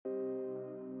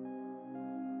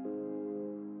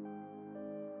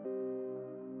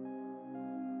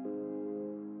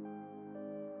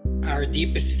Our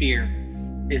deepest fear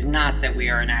is not that we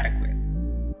are inadequate.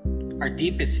 Our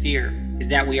deepest fear is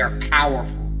that we are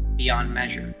powerful beyond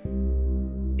measure.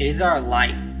 It is our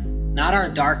light, not our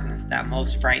darkness, that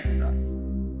most frightens us.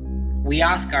 We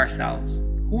ask ourselves,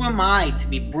 who am I to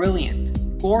be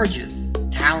brilliant, gorgeous,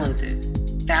 talented,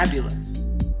 fabulous?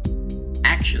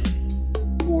 Actually,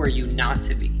 who are you not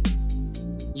to be?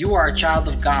 You are a child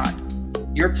of God.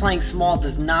 Your playing small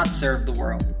does not serve the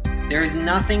world. There is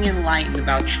nothing enlightened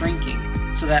about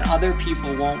shrinking so that other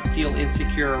people won't feel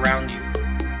insecure around you.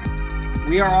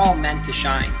 We are all meant to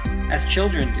shine, as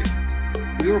children do.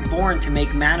 We were born to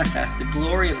make manifest the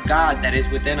glory of God that is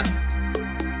within us.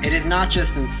 It is not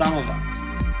just in some of us,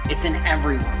 it's in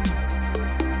everyone.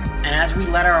 And as we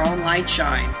let our own light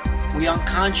shine, we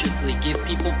unconsciously give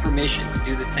people permission to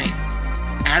do the same.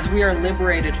 As we are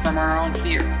liberated from our own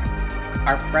fear,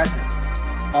 our presence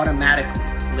automatically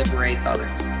liberates others.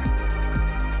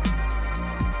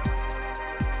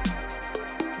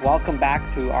 Welcome back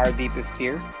to Our Deepest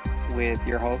Fear with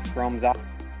your host, Rome Zah.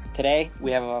 Today,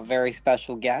 we have a very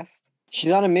special guest.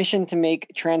 She's on a mission to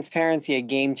make transparency a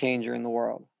game changer in the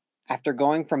world. After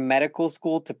going from medical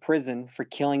school to prison for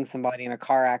killing somebody in a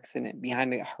car accident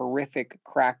behind a horrific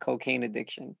crack cocaine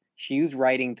addiction, she used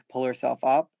writing to pull herself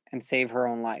up and save her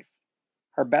own life.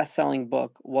 Her best-selling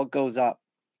book, What Goes Up,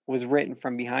 was written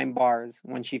from behind bars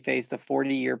when she faced a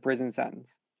 40-year prison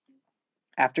sentence.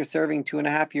 After serving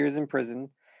 2.5 years in prison,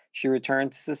 she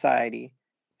returned to society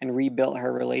and rebuilt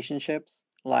her relationships,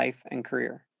 life, and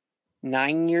career.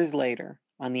 9 years later,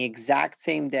 on the exact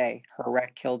same day her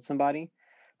wreck killed somebody,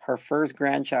 her first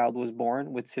grandchild was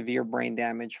born with severe brain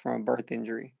damage from a birth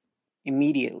injury.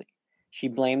 Immediately, she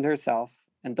blamed herself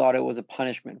and thought it was a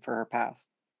punishment for her past.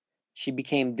 She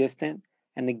became distant,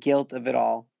 and the guilt of it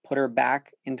all put her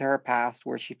back into her past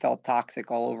where she felt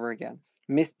toxic all over again.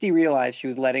 Misty realized she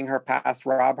was letting her past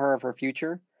rob her of her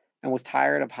future and was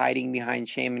tired of hiding behind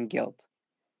shame and guilt.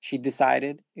 She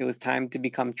decided it was time to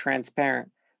become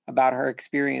transparent about her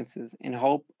experiences in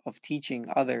hope of teaching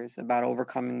others about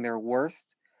overcoming their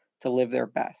worst to live their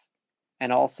best,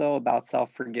 and also about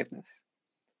self-forgiveness.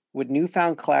 With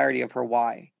newfound clarity of her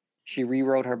why, she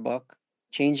rewrote her book,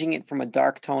 changing it from a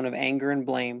dark tone of anger and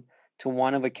blame to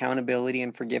one of accountability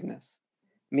and forgiveness.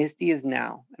 Misty is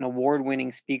now an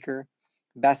award-winning speaker,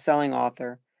 best-selling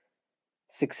author,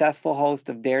 successful host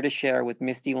of Dare to Share with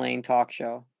Misty Lane talk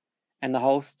show, and the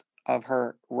host of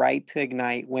her Write to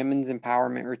Ignite Women's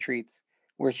Empowerment Retreats,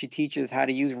 where she teaches how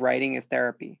to use writing as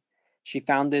therapy. She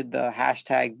founded the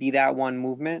hashtag #BeThatOne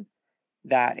movement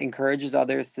that encourages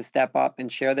others to step up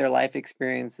and share their life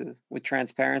experiences with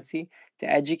transparency to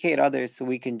educate others so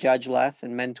we can judge less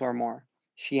and mentor more.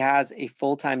 She has a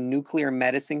full-time nuclear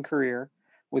medicine career,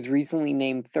 was recently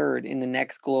named third in the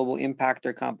next Global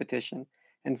Impactor competition,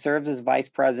 and serves as vice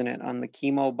president on the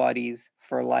Chemo Buddies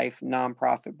for Life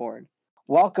nonprofit board.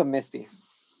 Welcome, Misty.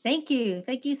 Thank you.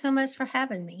 Thank you so much for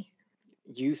having me.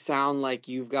 You sound like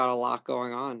you've got a lot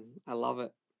going on. I love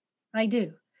it. I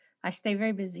do. I stay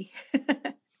very busy.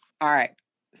 All right.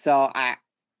 So I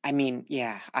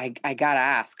gotta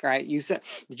ask, right? You said,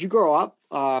 did you grow up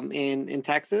in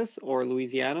Texas or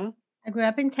Louisiana? I grew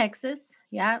up in Texas.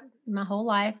 Yeah, my whole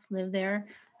life lived there.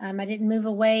 I didn't move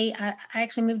away. I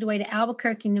actually moved away to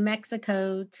Albuquerque, New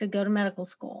Mexico to go to medical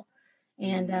school,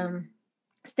 and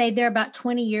stayed there about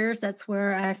 20 years. That's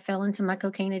where I fell into my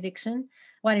cocaine addiction.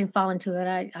 Well, I didn't fall into it.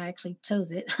 I actually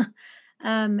chose it.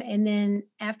 And then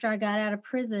after I got out of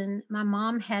prison, my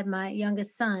mom had my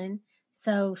youngest son.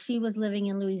 So she was living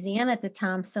in Louisiana at the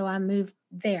time. So I moved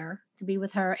there to be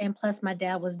with her. And plus, my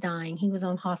dad was dying. He was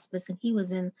on hospice and he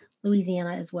was in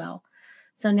Louisiana as well.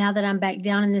 So now that I'm back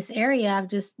down in this area, I've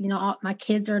just, all, my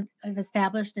kids have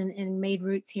established and made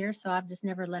roots here. So I've just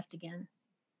never left again.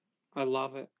 I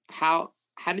love it. How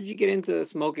did you get into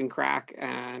smoking crack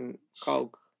and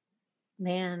coke?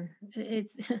 Man,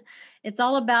 it's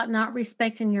all about not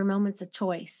respecting your moments of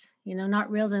choice,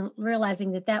 not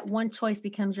realizing that one choice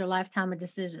becomes your lifetime of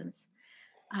decisions.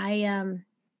 I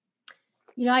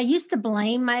used to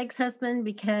blame my ex-husband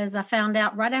because I found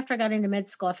out right after I got into med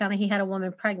school, I found out he had a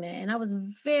woman pregnant, and I was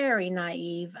very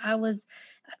naive.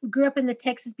 Grew up in the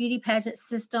Texas beauty pageant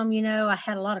system. I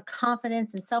had a lot of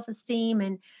confidence and self-esteem,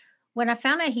 and when I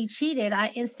found out he cheated,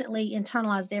 I instantly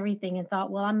internalized everything and thought,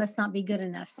 well, I must not be good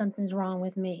enough. Something's wrong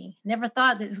with me. Never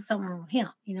thought that it was something wrong with him.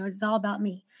 It's all about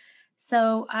me.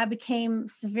 So I became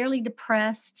severely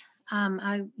depressed.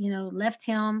 I left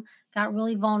him, got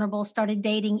really vulnerable, started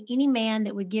dating any man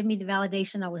that would give me the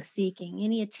validation I was seeking,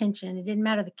 any attention. It didn't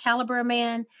matter the caliber of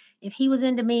man. If he was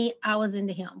into me, I was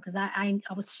into him because I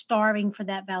was starving for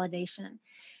that validation.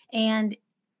 And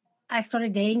I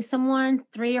started dating someone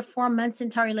 3 or 4 months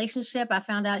into our relationship. I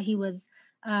found out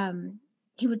um,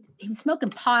 he was smoking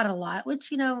pot a lot, which,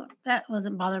 that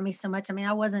wasn't bothering me so much. I mean,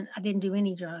 I didn't do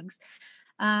any drugs.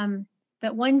 Um,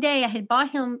 but one day I had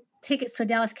bought him tickets to a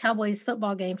Dallas Cowboys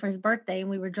football game for his birthday, and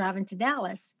we were driving to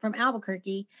Dallas from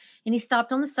Albuquerque. And he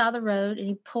stopped on the side of the road and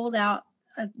he pulled out,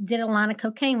 did a line of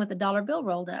cocaine with a dollar bill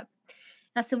rolled up.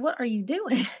 I said, "What are you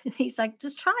doing?" And he's like,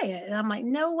 "Just try it." And I'm like,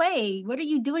 "No way. What are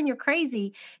you doing? You're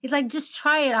crazy." He's like, "Just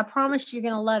try it. I promise you're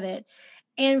going to love it."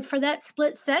 And for that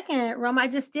split second, Rome, I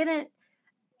just didn't,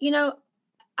 you know,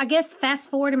 I guess fast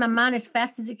forward in my mind as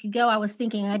fast as it could go, I was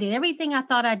thinking I did everything I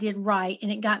thought I did right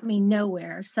and it got me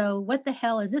nowhere. So what the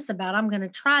hell is this about? I'm going to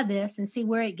try this and see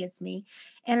where it gets me.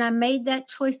 And I made that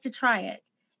choice to try it.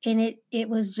 And it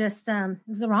was just it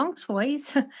was the wrong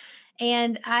choice.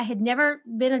 And I had never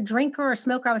been a drinker or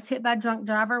smoker. I was hit by a drunk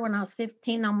driver when I was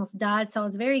 15, almost died. So I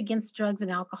was very against drugs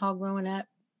and alcohol growing up.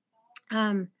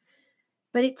 Um,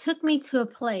 but it took me to a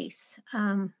place.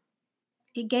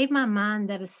 It gave my mind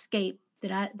that escape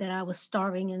that I was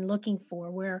starving and looking for,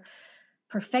 where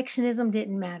perfectionism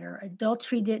didn't matter,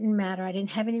 adultery didn't matter. I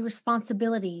didn't have any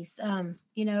responsibilities.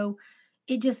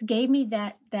 It just gave me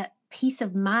that peace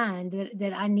of mind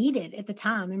that I needed at the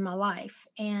time in my life.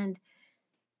 And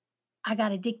I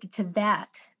got addicted to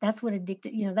that. That's what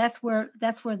addicted, that's where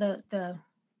the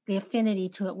affinity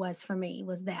to it was for me,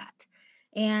 was that.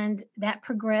 And that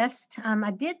progressed.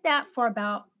 I did that for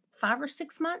about 5 or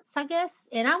 6 months, I guess.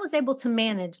 And I was able to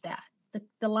manage that.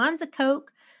 The lines of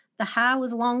Coke, the high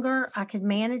was longer. I could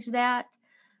manage that.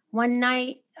 One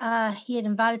night, he had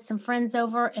invited some friends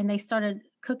over and they started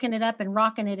cooking it up and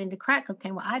rocking it into crack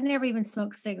cocaine. Well, I'd never even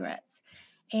smoked cigarettes.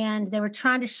 And they were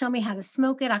trying to show me how to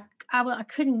smoke it. I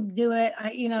couldn't do it.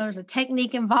 There's a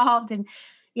technique involved. And,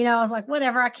 I was like,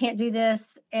 whatever, I can't do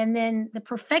this. And then the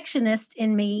perfectionist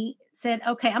in me said,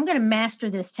 okay, I'm going to master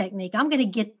this technique. I'm going to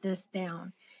get this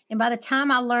down. And by the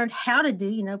time I learned how to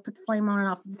do, put the flame on and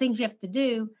off, the things you have to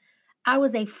do, I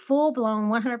was a full blown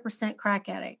 100% crack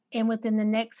addict. And within the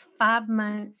next 5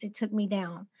 months, it took me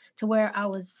down to where I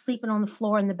was sleeping on the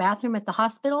floor in the bathroom at the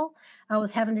hospital. I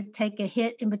was having to take a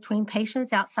hit in between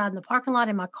patients outside in the parking lot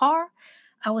in my car.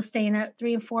 I was staying up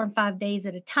 3 and 4 and 5 days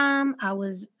at a time. I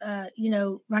was,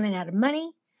 running out of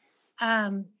money,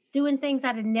 doing things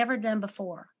I'd never done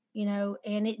before,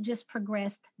 and it just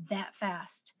progressed that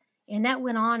fast. And that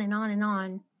went on and on and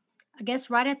on. I guess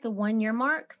right at the 1 year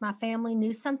mark, my family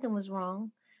knew something was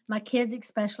wrong. My kids,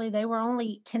 especially, they were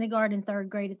only kindergarten, third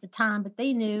grade at the time, but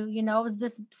they knew, I was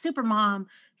this super mom,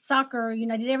 soccer,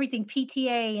 did everything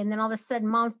PTA. And then all of a sudden,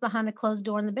 mom's behind a closed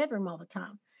door in the bedroom all the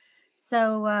time.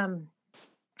 So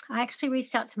I actually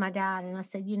reached out to my dad and I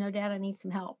said, Dad, I need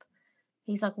some help.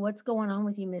 He's like, "What's going on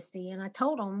with you, Misty?" And I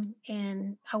told him,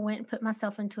 and I went and put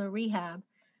myself into a rehab.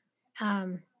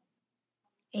 Um,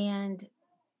 and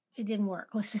it didn't work.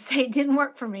 Let's just say it didn't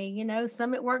work for me.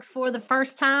 Some it works for the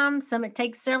first time, some it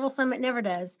takes several, some it never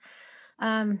does.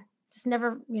 Just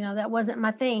never, that wasn't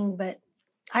my thing, but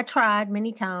I tried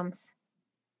many times.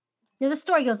 The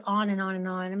story goes on and on and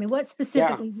on. I mean, what Yeah.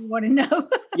 specifically do you want to know?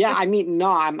 Yeah, I mean, no,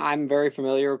 I'm very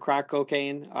familiar with crack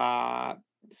cocaine.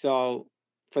 So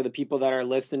for the people that are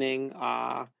listening,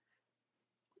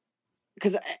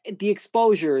 because the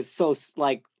exposure is so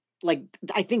like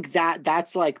I think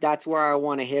that's where I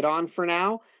want to hit on for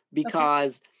now, Okay.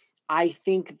 because I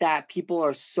think that people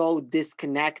are so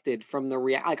disconnected from the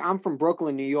real. Like, I'm from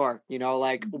Brooklyn, New York.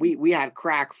 Like we had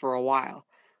crack for a while.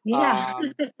 Yeah.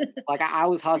 Like I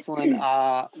was hustling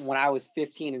when I was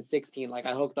 15 and 16. Like,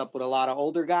 I hooked up with a lot of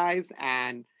older guys,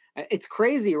 and it's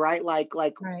crazy, right? Like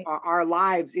Right. our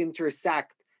lives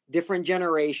intersect, different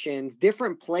generations,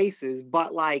 different places,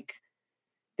 but like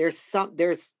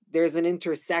there's an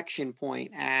intersection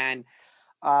point. And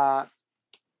uh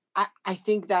I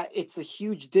think that it's a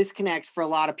huge disconnect for a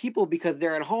lot of people, because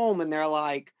they're at home and they're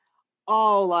like,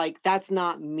 oh, like that's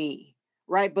not me,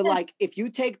 right? But Yeah. like, if you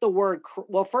take the word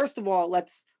well, first of all,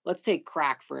 let's take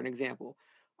crack for an example.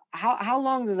 How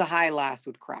long does a high last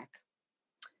with crack?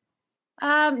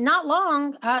 Not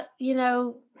long.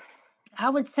 I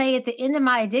would say at the end of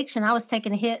my addiction, I was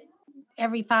taking a hit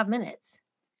every 5 minutes.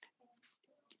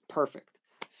 Perfect.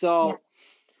 Yeah. So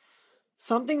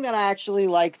something that I actually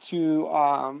like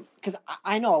to, because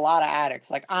I know a lot of addicts.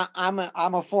 Like, I'm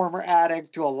a former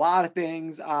addict to a lot of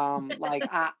things. Like,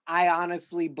 I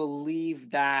honestly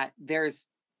believe that there's.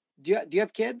 Do you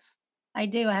have kids? I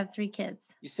do. I have 3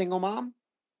 kids. You single mom?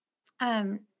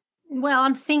 Um, well,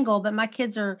 I'm single, but my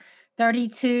kids are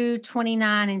 32,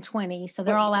 29, and 20. So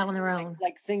they're But all out on their like own.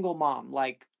 single mom,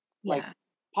 like Yeah.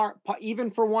 part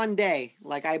even for one day.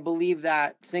 Like, I believe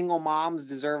that single moms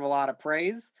deserve a lot of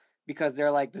praise, because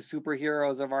they're like the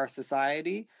superheroes of our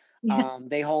society. Yeah.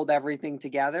 They hold everything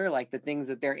together. Like the things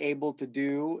that they're able to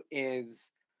do is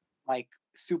like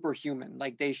superhuman.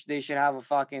 Like they should have a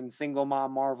fucking single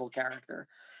mom Marvel character.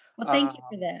 Well, thank you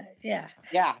for Um, that. Yeah.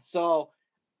 yeah. So,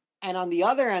 and on the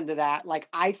other end of that, like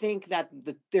I think that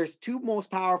there's two most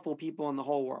powerful people in the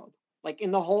whole world, like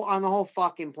in the whole on the whole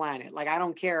fucking planet. Like I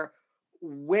don't care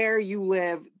where you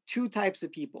live, two types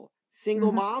of people: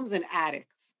 single Mhm. moms and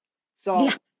addicts. Yeah. So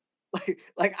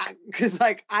because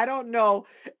like I don't know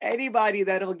anybody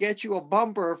that'll get you a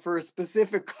bumper for a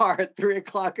specific car at 3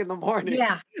 o'clock in the morning,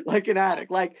 Yeah. like an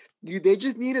addict. Like they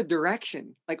just need a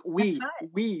direction. Like That's we right.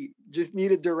 we just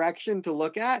need a direction to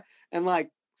look at, and like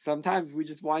sometimes we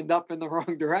just wind up in the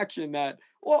wrong direction. The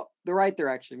right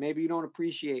direction. Maybe you don't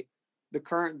appreciate the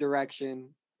current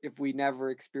direction if we never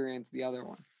experience the other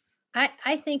one.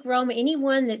 I think, Rome,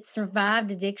 anyone that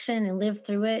survived addiction and lived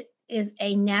through it is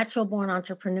a natural born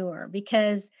entrepreneur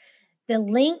because the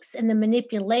links and the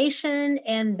manipulation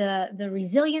and the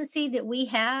resiliency that we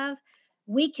have,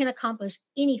 we can accomplish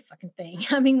any fucking thing.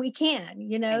 I mean, we can,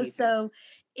 Anything. so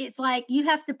it's like you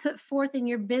have to put forth in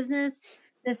your business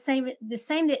the same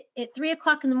that at 3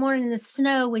 o'clock in the morning in the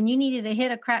snow when you needed a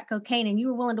hit of crack cocaine and you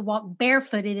were willing to walk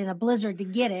barefooted in a blizzard to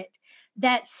get it.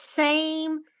 That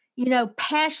same,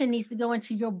 passion needs to go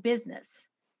into your business.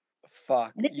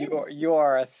 Fuck, And it is. you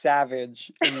are a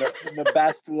savage in the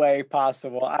best way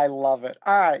possible. I love it.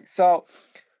 All right, so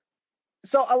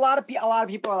a lot of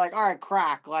people are like, all right,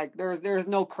 crack. Like there's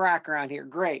no crack around here.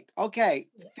 Great. Okay,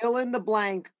 Yeah. fill in the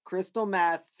blank. Crystal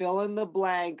meth. Fill in the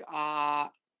blank.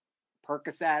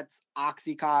 Percocets,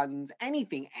 oxycontins,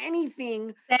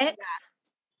 Sex.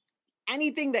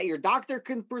 anything that your doctor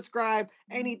can prescribe,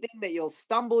 anything that you'll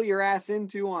stumble your ass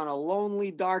into on a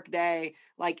lonely, dark day,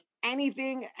 like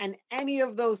anything and any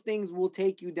of those things will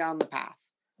take you down the path.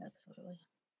 Absolutely.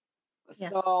 Yeah.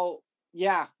 So,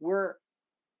 yeah, we're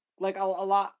like a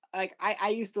lot. Like, I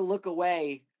used to look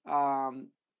away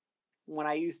when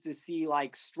I used to see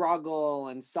like struggle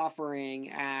and suffering.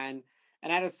 And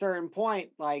at a certain point,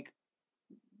 like,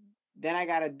 then I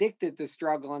got addicted to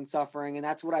struggle and suffering, and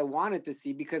that's what I wanted to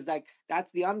see because like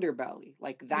that's the underbelly.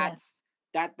 Like Yeah.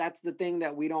 that's the thing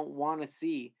that we don't want to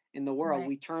see in the world. Right.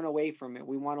 We turn away from it.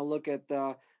 We want to look at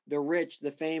the rich,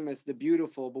 the famous, the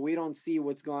beautiful, but we don't see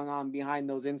what's going on behind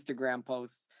those Instagram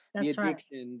posts. The That's right.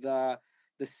 addiction, the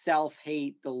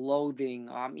self-hate, the loathing.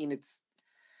 I mean,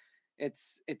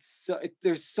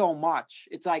 there's so much.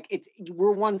 It's like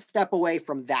we're one step away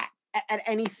from that at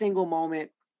any single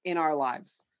moment in our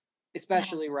lives, Yeah.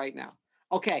 especially right now.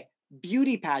 Okay,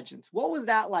 beauty pageants. What was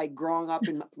that like growing up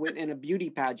in a beauty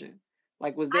pageant?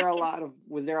 Like, I can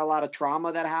was there a lot of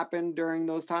trauma that happened during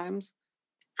those times?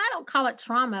 I don't call it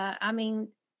trauma. I mean,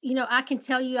 I can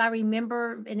tell you I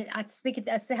remember, and I speak at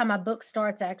that's how my book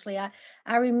starts actually.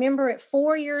 I remember at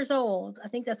 4 years old, I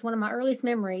think that's one of my earliest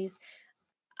memories.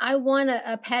 I won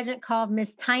a pageant called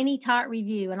Miss Tiny Tot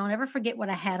Review, and I'll never forget what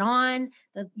I had on: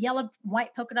 the yellow,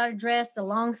 white polka dotted dress, the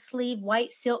long sleeve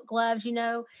white silk gloves,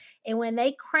 And when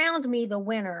they crowned me the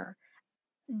winner,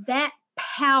 that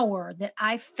power that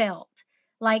I felt,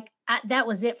 like that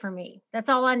was it for me. That's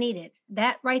all I needed.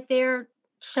 That right there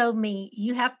showed me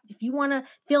if you want to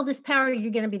feel this power,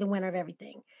 you're going to be the winner of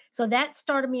everything. So that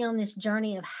started me on this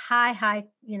journey of high,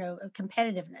 of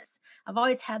competitiveness. I've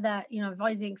always had that, I've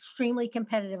always been extremely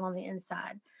competitive on the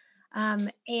inside.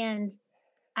 And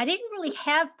I didn't really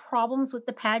have problems with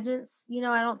the pageants, I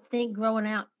don't think growing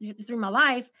out through my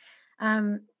life.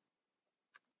 Um,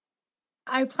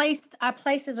 I placed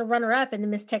as a runner up in the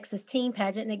Miss Texas Teen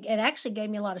Pageant, and it actually gave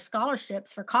me a lot of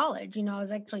scholarships for college. I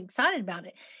was actually excited about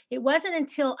it. It wasn't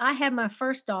until I had my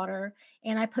first daughter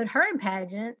and I put her in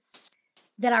pageants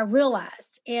that I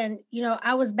realized. And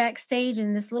I was backstage,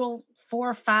 and this little 4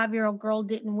 or 5 year old girl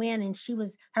didn't win, and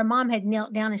her mom had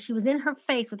knelt down and she was in her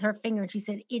face with her finger, and she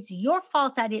said, "It's your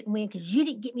fault I didn't win because you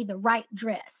didn't get me the right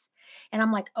dress." And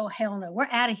I'm like, "Oh hell no, we're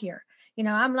out of here."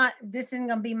 I'm not, this isn't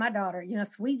gonna be my daughter,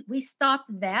 so we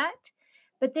stopped that.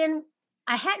 But then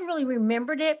I hadn't really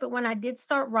remembered it, but when I did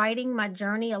start writing my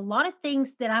journey, a lot of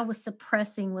things that I was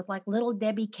suppressing with like little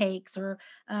Debbie cakes or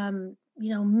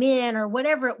men or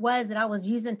whatever it was that I was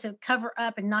using to cover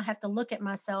up and not have to look at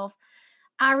myself.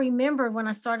 I remember when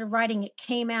I started writing, it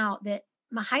came out that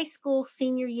my high school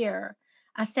senior year,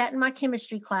 I sat in my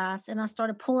chemistry class and I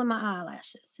started pulling my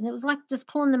eyelashes. And it was like just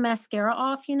pulling the mascara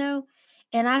off.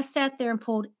 And I sat there and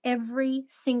pulled every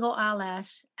single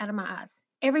eyelash out of my eyes,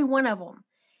 every one of them.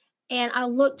 And I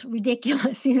looked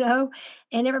ridiculous, and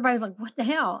everybody was like, "What the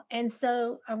hell?" And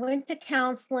so I went to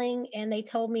counseling and they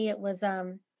told me it was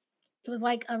it was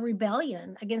like a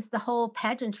rebellion against the whole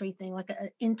pageantry thing, like an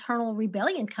internal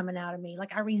rebellion coming out of me.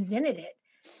 Like I resented it.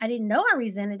 I didn't know I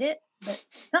resented it, but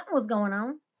something was going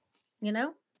on, you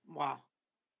know? Wow.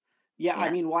 Yeah, I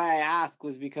Yeah. mean, why I asked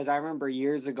was because I remember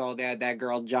years ago they had that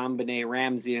girl John Benet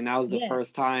Ramsey, and that was the Yes.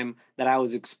 first time that I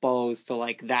was exposed to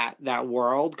like that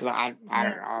world because I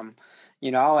Yeah. don't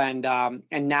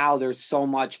and now there's so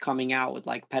much coming out with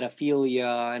like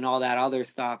pedophilia and all that other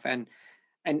stuff, and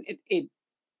it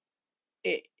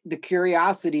the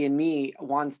curiosity in me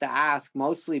wants to ask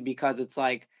mostly because it's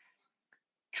like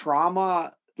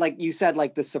trauma, like you said,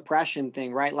 like the suppression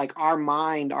thing, right? Like our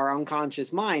mind, our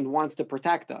unconscious mind wants to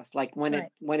protect us. Like Right.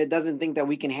 when it doesn't think that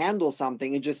we can handle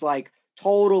something, it just like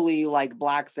totally like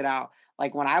blacks it out.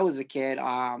 Like when I was a kid,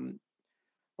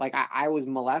 like I was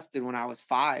molested when I was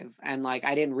 5, and like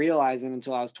I didn't realize it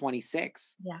until I was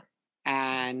 26. Yeah.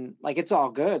 And like it's all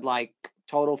good, like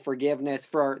total forgiveness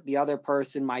for the other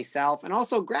person, myself, and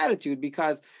also gratitude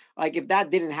because like if that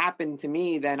didn't happen to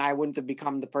me, then I wouldn't have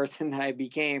become the person that I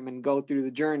became and go through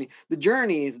the journey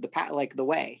is the like the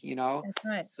way, That's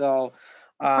right. so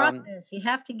The um process. You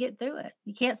have to get through it.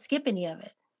 You can't skip any of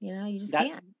it. You just that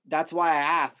can't. that's why I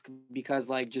ask, because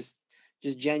like just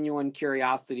genuine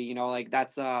curiosity, like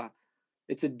that's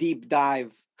it's a deep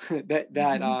dive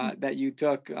that you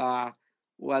took,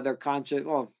 whether conscious,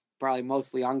 well, probably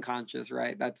mostly unconscious,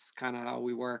 right? That's kind of how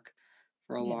we work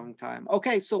for a Yeah. long time.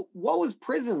 Okay, so what was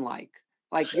prison like?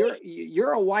 Like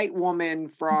you're a white woman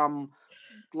from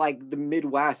like the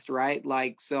Midwest, right?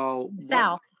 Like so The what?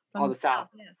 South, from All the the South. South,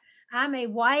 yes. I'm a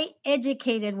white,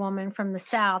 educated woman from the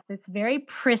South that's very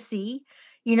prissy.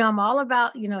 I'm all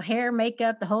about, hair,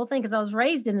 makeup, the whole thing, because I was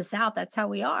raised in the South. That's how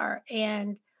we are.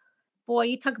 And boy,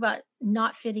 you talk about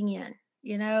not fitting in,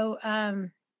 you know.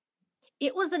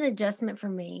 It was an adjustment for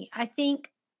me. I think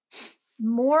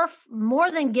more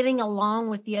than getting along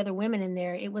with the other women in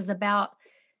there, it was about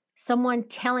someone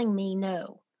telling me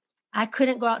no. I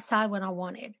couldn't go outside when I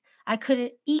wanted. I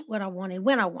couldn't eat what I wanted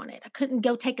when I wanted. I couldn't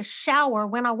go take a shower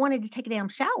when I wanted to take a damn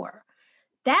shower.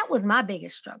 That was my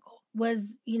biggest struggle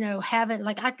was, having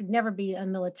like I could never be a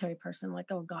military person. Like,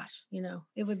 oh gosh,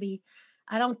 it would be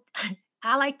I don't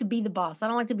I like to be the boss. I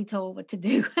don't like to be told what to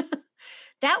do.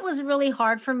 That was really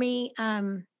hard for me.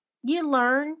 You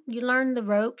learn the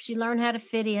ropes, you learn how to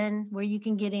fit in where you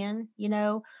can get in.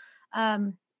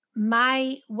 Um,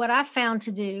 my what I found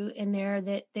to do in there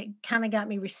that kind of got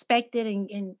me respected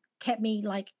and kept me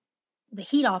like the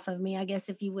heat off of me, I guess,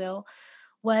 if you will,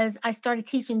 was I started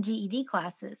teaching GED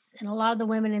classes, and a lot of the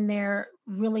women in there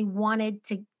really wanted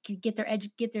to get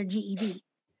their GED,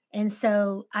 and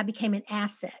so I became an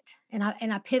asset, and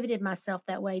I pivoted myself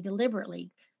that way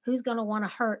deliberately. Who's going to want to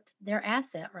hurt their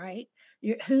asset, right?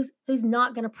 Who's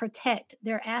not going to protect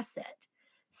their asset?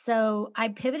 So I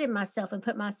pivoted myself and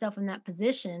put myself in that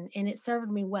position, and it served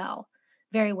me well,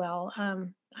 very well.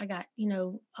 I got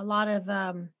a lot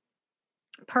of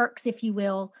perks, if you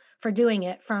will, for doing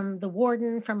it from the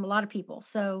warden, from a lot of people.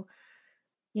 So,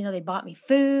 they bought me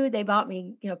food, they bought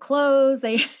me, clothes.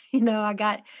 They, I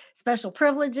got special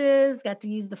privileges, got to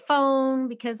use the phone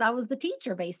because I was the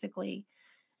teacher basically.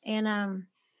 And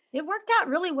it worked out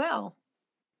really well.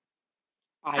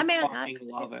 I I mean, fucking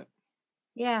love it.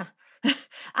 yeah.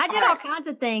 I All did all right. kinds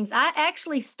of things. I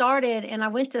actually started and I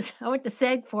went to I went to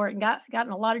SEG for it and got in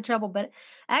a lot of trouble, but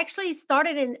I actually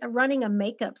started in running a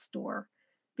makeup store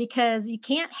because you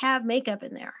can't have makeup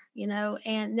in there.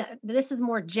 And this is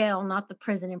more jail, not the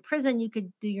prison. In prison you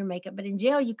could do your makeup, but in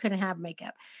jail you couldn't have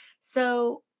makeup.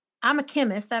 So I'm a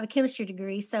chemist. I have a chemistry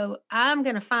degree, so I'm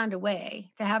going to find a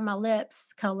way to have my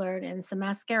lips colored and some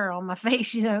mascara on my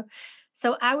face.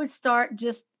 So I would start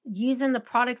just using the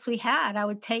products we had. I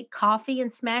would take coffee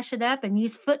and smash it up and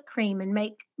use foot cream and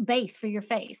make base for your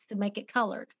face to make it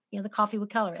colored. The coffee would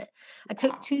color it. I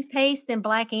took Wow. toothpaste and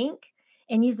black ink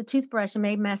and used a toothbrush and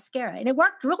made mascara. And it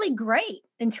worked really great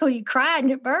until you cried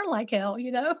and it burned like hell.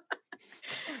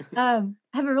 I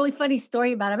have a really funny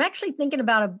story about it. I'm actually thinking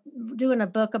about doing a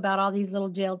book about all these little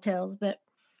jail tales, but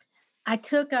I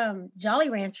took Jolly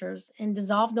Ranchers and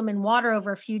dissolved them in water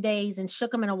over a few days and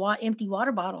shook them in a empty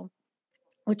water bottle,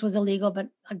 which was illegal, but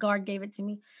a guard gave it to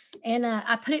me. And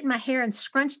I put it in my hair and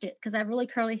scrunched it because I have really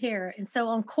curly hair. And so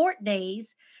on court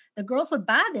days, the girls would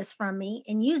buy this from me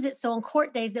and use it. So on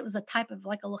court days, it was a type of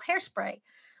like a little hairspray.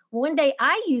 One day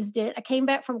I used it. I came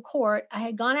back from court. I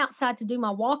had gone outside to do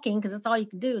my walking because that's all you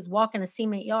can do is walk in a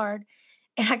cement yard.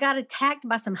 And I got attacked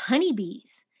by some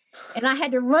honeybees. And I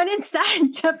had to run inside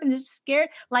and jump and just scared,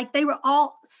 like they were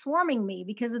all swarming me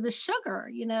because of the sugar.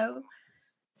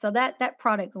 So that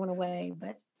product went away,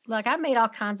 but like I made all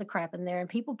kinds of crap in there and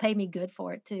people paid me good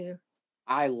for it too.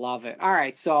 I love it. All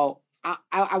right, so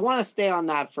I want to stay on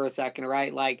that for a second,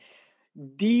 right? Like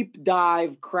deep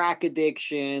dive crack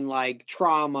addiction, like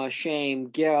trauma, shame,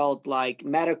 guilt, like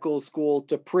medical school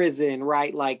to prison,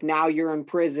 right? Like now you're in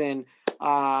prison.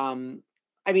 I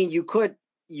mean, you could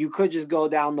just go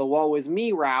down the woe is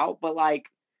me route, but like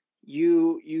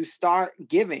you start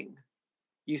giving.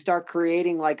 You start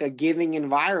creating like a giving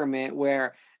environment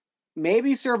where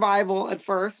maybe survival at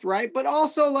first, right? But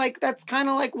also like that's kind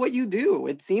of like what you do.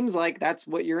 It seems like that's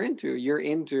what you're into. You're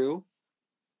into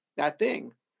that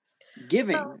thing, Well,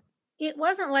 giving. it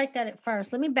wasn't like that at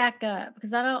first. Let me back up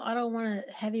because I don't want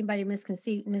to have anybody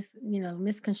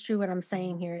misconstrue what I'm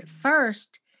saying here. At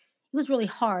first, it was really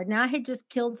hard. Now I had just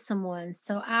killed someone,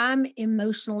 so I'm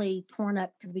emotionally torn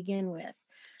up to begin with.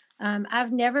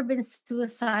 I've never been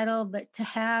suicidal, but to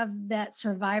have that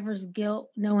survivor's guilt,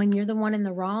 knowing you're the one in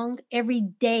the wrong, every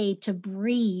day to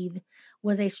breathe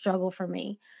was a struggle for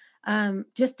me.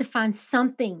 Just to find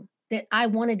something that I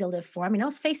wanted to live for. I mean, I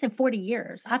was facing 40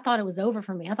 years. I thought it was over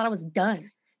for me. I thought I was done.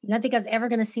 And I think I was ever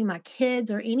going to see my kids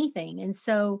or anything. And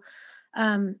so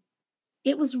um,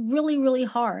 it was really, really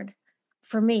hard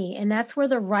for me. And that's where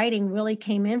the writing really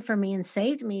came in for me and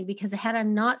saved me because had I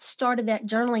not started that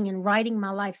journaling and writing my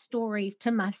life story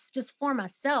to my just for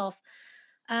myself,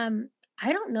 um,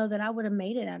 I don't know that I would have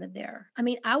made it out of there. I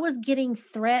mean, I was getting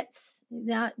threats.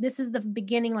 Now, this is the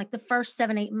beginning, like the first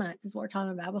 7, 8 months is what we're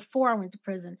talking about before I went to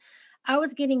prison. I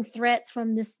was getting threats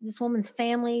from this woman's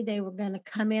family. They were going to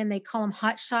come in. They call them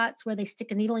hot shots, where they stick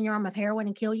a needle in your arm of heroin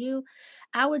and kill you.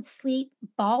 I would sleep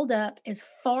balled up as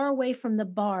far away from the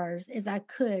bars as I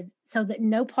could, so that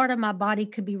no part of my body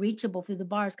could be reachable through the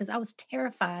bars, because I was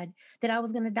terrified that I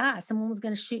was going to die. Someone was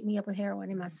going to shoot me up with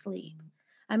heroin in my sleep.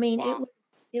 I mean, Wow.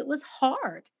 it was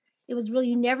hard. It was really,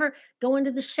 you never go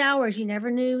into the showers. You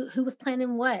never knew who was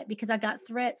planning what because I got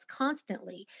threats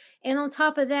constantly. And on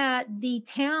top of that, the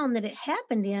town that it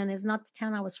happened in is not the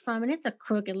town I was from. And it's a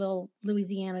crooked little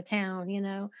Louisiana town, you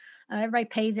know. Everybody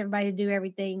pays everybody to do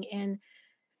everything. And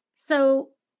so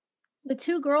the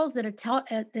two girls that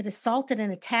assaulted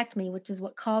and attacked me, which is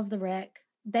what caused the wreck,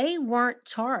 they weren't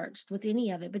charged with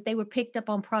any of it, but they were picked up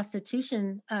on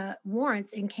prostitution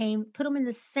warrants and came put them in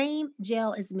the same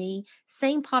jail as me,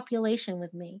 same population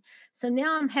with me. So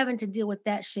now I'm having to deal with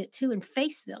that shit too and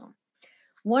face them.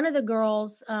 One of the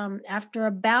girls, after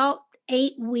about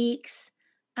 8 weeks,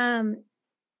 um,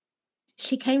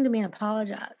 she came to me and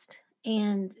apologized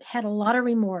and had a lot of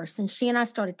remorse. And she and I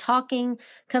started talking.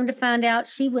 Come to find out,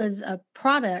 she was a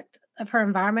product of her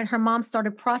environment. Her mom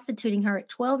started prostituting her at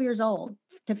 12 years old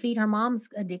to feed her mom's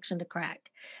addiction to crack.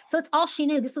 So it's all she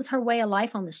knew. This was her way of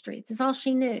life on the streets. It's all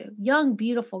she knew. Young,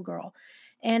 beautiful girl.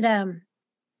 And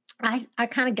I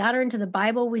kind of got her into the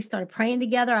Bible. We started praying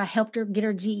together. I helped her get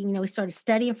her G. We started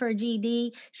studying for a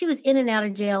GED. She was in and out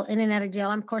of jail, in and out of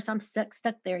jail. Of course, I'm stuck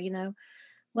there.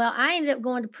 Well, I ended up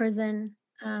going to prison.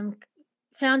 Um,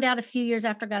 Found out a few years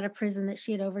after I got out of prison that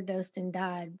she had overdosed and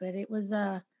died. But it was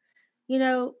you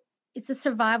know, it's a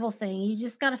survival thing. You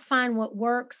just got to find what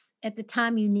works at the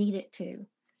time you need it to.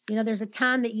 There's a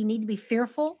time that you need to be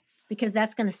fearful because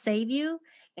that's going to save you.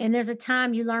 And there's a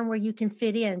time you learn where you can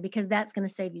fit in because that's going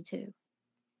to save you too.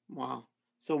 Wow.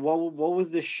 So what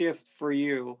was the shift for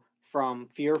you from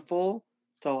fearful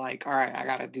to like, all right, I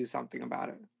got to do something about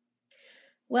it?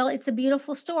 Well, it's a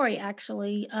beautiful story,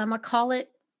 actually. I call it,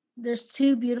 there's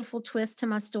two beautiful twists to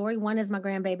my story. One is my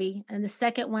grandbaby, and the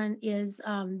second one is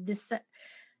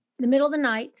the middle of the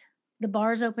night, the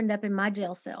bars opened up in my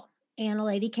jail cell, and a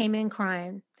lady came in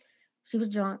crying. She was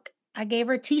drunk. I gave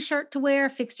her a t-shirt to wear,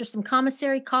 fixed her some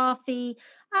commissary coffee.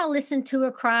 I listened to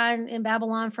her crying in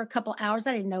Babylon for a couple hours.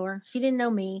 I didn't know her. She didn't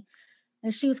know me.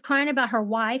 And she was crying about her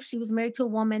wife. She was married to a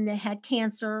woman that had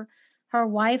cancer. Her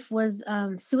wife was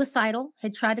suicidal,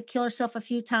 had tried to kill herself a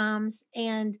few times,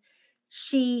 and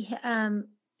she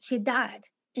had died,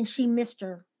 and she missed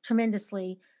her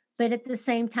tremendously. But at the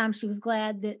same time, she was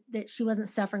glad that she wasn't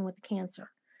suffering with the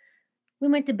cancer. We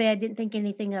went to bed, didn't think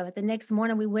anything of it. The next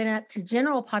morning, we went up to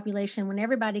general population when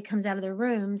everybody comes out of their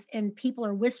rooms and people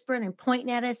are whispering and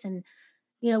pointing at us. And,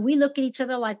 we look at each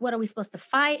other like, what are we supposed to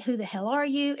fight? Who the hell are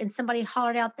you? And somebody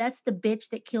hollered out, that's the bitch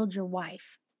that killed your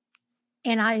wife.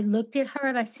 And I looked at her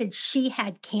and I said, she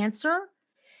had cancer.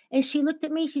 And she looked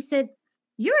at me, she said,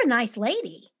 you're a nice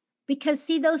lady. Because,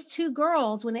 see, those two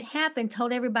girls, when it happened,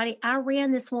 told everybody I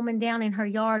ran this woman down in her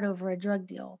yard over a drug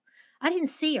deal. I didn't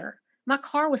see her. My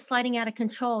car was sliding out of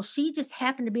control. She just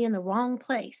happened to be in the wrong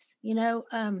place.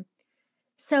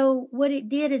 So what it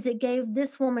did is it gave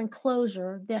this woman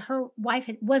closure that her wife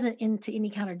wasn't into any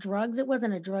kind of drugs. It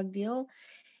wasn't a drug deal.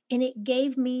 And it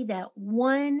gave me that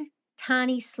one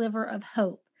tiny sliver of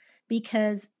hope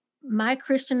because my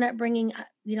Christian upbringing,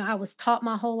 I was taught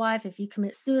my whole life, if you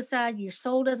commit suicide, your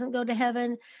soul doesn't go to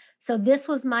heaven. So this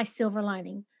was my silver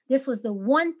lining. This was the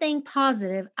one thing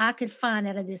positive I could find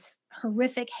out of this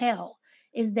horrific hell,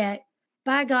 is that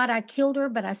by God, I killed her,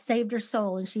 but I saved her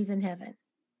soul and she's in heaven.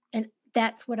 And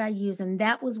that's what I use. And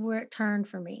that was where it turned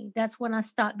for me. That's when I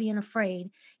stopped being afraid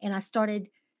and I started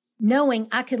knowing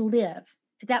I could live.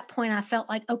 At that point, I felt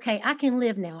like, okay, I can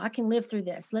live now. I can live through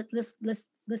this.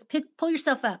 Pull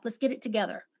yourself up. Let's get it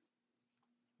together.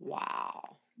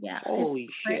 Wow. Yeah, it's Holy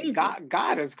shit. crazy.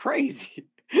 God is crazy.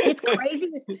 It's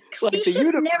crazy. She Like the should have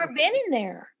universe. never been in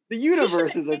there. The She should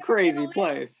universe have is a never been crazy allowed.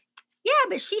 place. Yeah,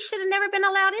 but she should have never been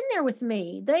allowed in there with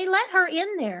me. They let her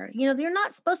in there. They're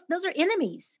not supposed, those are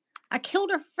enemies. I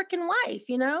killed her freaking wife,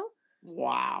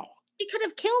 Wow. She could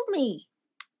have killed me,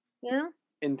 you know?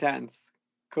 Intense.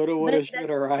 Coulda, woulda, But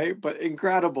shoulda, right? But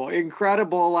incredible.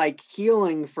 Incredible, like,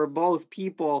 healing for both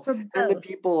people for and the both.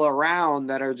 people around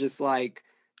that are just, like,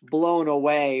 blown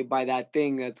away by that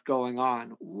thing that's going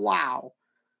on. Wow.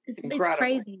 It's Incredible.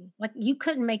 crazy. Like, you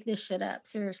couldn't make this shit up,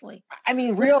 seriously. I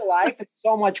mean, real life is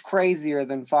so much crazier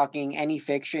than fucking any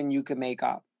fiction you could make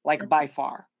up. Like, That's by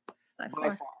far. by By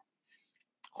far. far.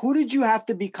 Who did you have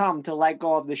to become to let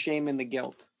go of the shame and the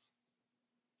guilt?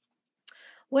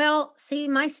 Well, see,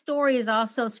 my story is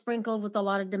also sprinkled with a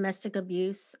lot of domestic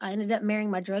abuse. I ended up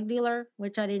marrying my drug dealer,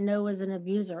 which I didn't know was an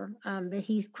abuser, but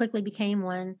he quickly became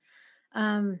one.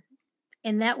 Um,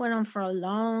 and that went on for a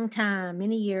long time,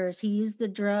 many years. He used the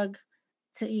drug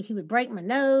he would break my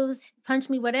nose, punch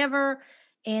me, whatever.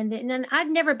 And then I'd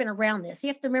never been around this. You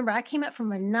have to remember, I came up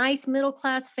from a nice middle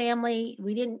class family.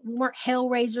 We weren't hell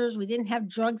raisers. We didn't have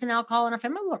drugs and alcohol in our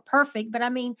family. We weren't perfect, but I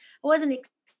mean, I wasn't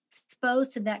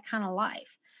exposed to that kind of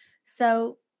life.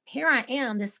 So here I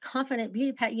am, this confident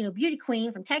beauty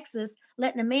queen from Texas,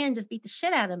 letting a man just beat the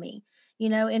shit out of me,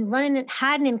 and running and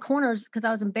hiding in corners because I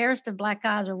was embarrassed of black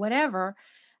guys or whatever.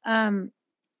 Um,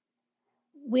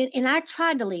 and I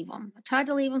tried to leave him. I tried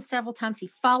to leave him several times. He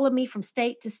followed me from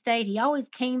state to state. He always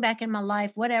came back in my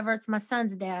life, whatever. It's my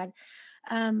son's dad.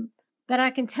 Um, but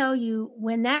I can tell you,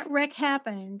 when that wreck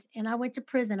happened and I went to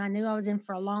prison, I knew I was in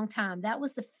for a long time. That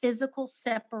was the physical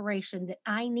separation that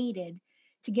I needed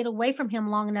to get away from him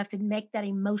long enough to make that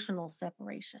emotional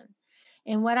separation.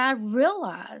 And what I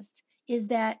realized is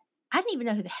that I didn't even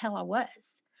know who the hell I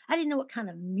was. I didn't know what kind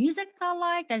of music I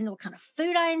liked. I didn't know what kind of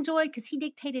food I enjoyed because he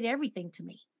dictated everything to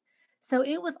me. So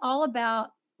it was all about,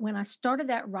 when I started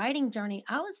that writing journey,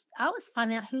 I was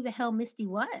finding out who the hell Misty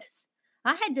was.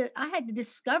 I had to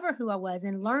discover who I was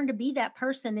and learn to be that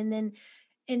person. And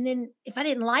then if I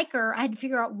didn't like her, I had to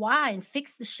figure out why and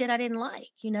fix the shit I didn't like.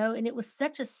 And it was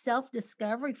such a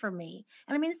self-discovery for me.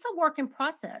 And I mean, it's a work in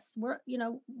process. We're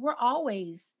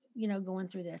always, going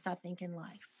through this, I think, in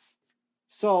life.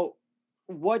 So,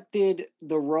 what did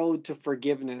the road to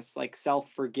forgiveness, like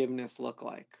self-forgiveness, look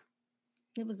like?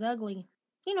 It was ugly.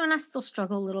 And I still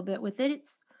struggle a little bit with it.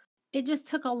 It just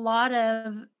took a lot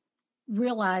of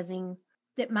realizing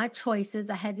that my choices,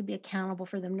 I had to be accountable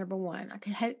for them. Number one,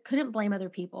 couldn't blame other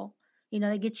people.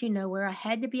 They get you nowhere. I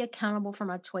had to be accountable for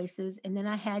my choices. And then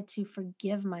I had to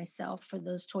forgive myself for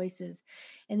those choices.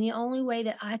 And the only way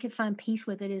that I could find peace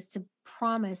with it is to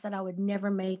promise that I would never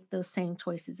make those same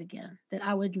choices again, that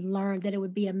I would learn, that it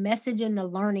would be a message in the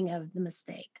learning of the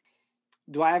mistake.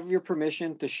 Do I have your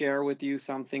permission to share with you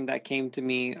something that came to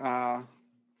me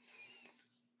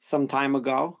some time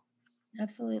ago?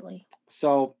 Absolutely.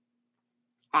 So,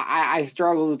 I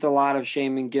struggled with a lot of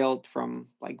shame and guilt from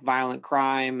like violent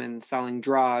crime and selling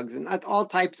drugs and all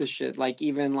types of shit, like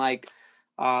even like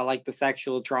the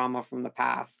sexual trauma from the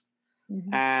past.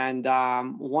 Hmm. And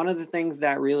one of the things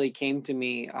that really came to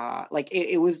me, like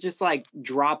it was just like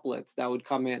droplets that would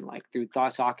come in, like through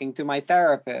talking to my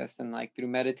therapist and like through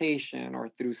meditation or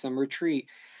through some retreat.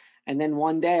 And then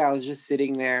one day I was just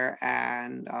sitting there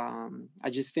and I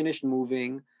just finished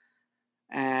moving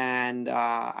and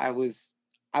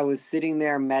I was sitting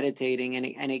there meditating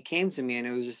and it came to me and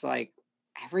it was just like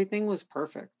everything was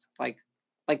perfect. Like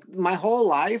my whole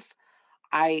life,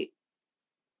 I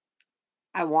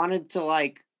I wanted to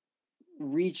like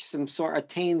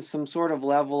attain some sort of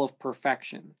level of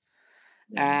perfection.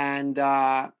 Yeah. And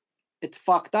it's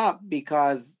fucked up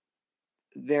because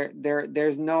there's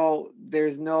no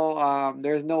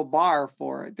bar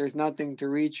for it. There's nothing to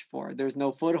reach for. There's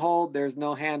no foothold, there's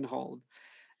no handhold.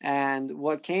 And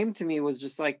what came to me was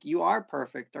just like, you are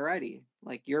perfect already.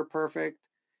 Like, you're perfect.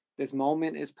 This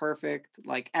moment is perfect.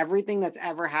 Like, everything that's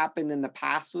ever happened in the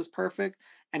past was perfect.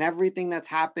 And everything that's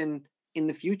happened in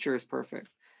the future is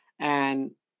perfect.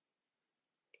 And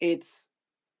it's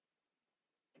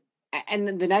And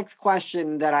then the next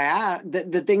question that I asked,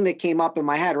 the thing that came up in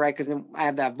my head, right? Because I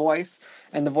have that voice,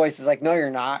 and the voice is like, no, you're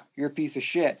not. You're a piece of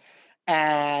shit.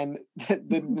 And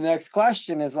the next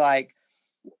question is like,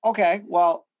 okay,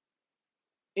 well,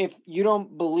 if you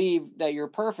don't believe that you're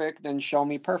perfect, then show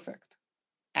me perfect.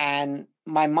 And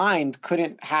my mind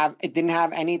it didn't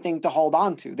have anything to hold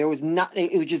on to. There was not,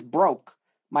 it was just broke.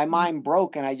 My mind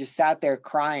broke, and I just sat there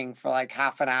crying for like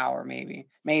half an hour, maybe,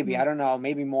 I don't know,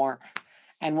 maybe more.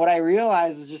 And what I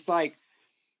realized was just like,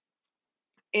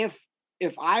 if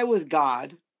I was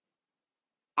God,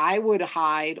 I would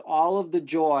hide all of the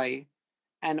joy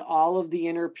and all of the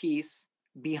inner peace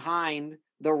behind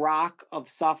the rock of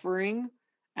suffering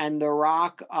and the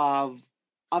rock of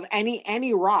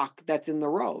any rock that's in the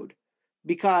road.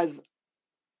 Because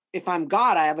if I'm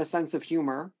God, I have a sense of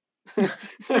humor. Because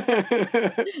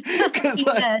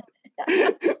like,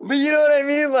 but you know what I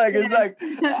mean? Like, it's like,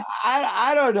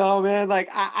 I don't know, man. Like,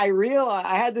 I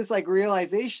had this like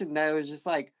realization that it was just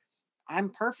like, I'm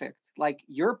perfect. Like,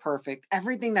 you're perfect.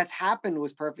 Everything that's happened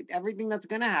was perfect. Everything that's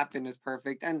gonna happen is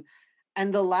perfect. And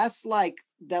the less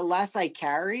I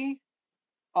carry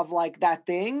of like that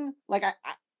thing, like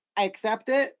I accept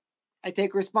it. I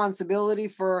take responsibility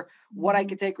for what I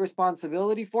could take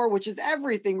responsibility for, which is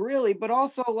everything really, but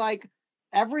also like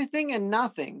everything and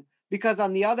nothing. Because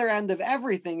on the other end of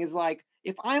everything is like,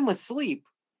 if I'm asleep,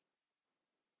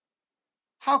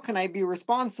 how can I be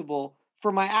responsible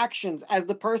for my actions as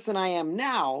the person I am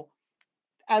now,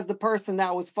 as the person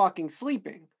that was fucking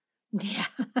sleeping? Yeah.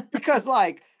 Because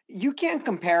like, you can't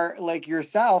compare like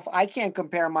yourself. I can't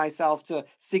compare myself to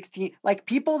 16. Like,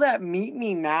 people that meet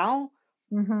me now,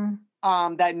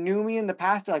 that knew me in the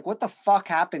past, are like, what the fuck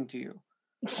happened to you?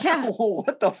 Yeah.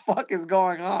 What the fuck is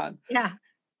going on? Yeah.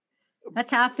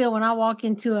 That's how I feel when I walk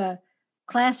into a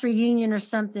class reunion or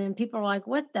something. People are like,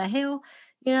 what the hell?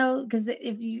 You know, because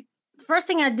the first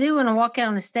thing I do when I walk out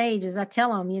on the stage is I tell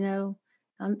them,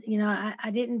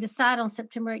 I didn't decide on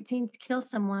September 18th to kill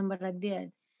someone, but I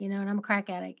did, and I'm a crack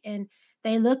addict. And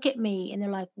they look at me and they're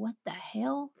like, what the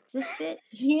hell? This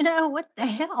bitch, what the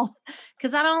hell?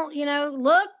 Because I don't,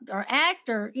 look or act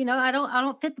or, I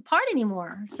don't fit the part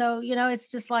anymore. So, it's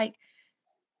just like,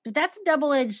 but that's a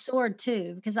double-edged sword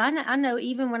too, because I know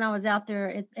even when I was out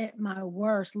there at my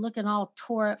worst, looking all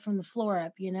tore up from the floor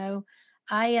up,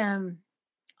 I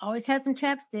always had some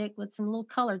chapstick with some little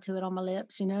color to it on my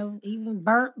lips, even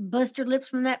burnt, blistered lips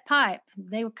from that pipe.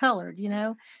 They were colored,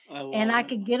 and I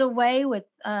could get away with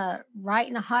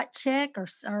writing a hot check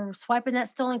or swiping that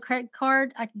stolen credit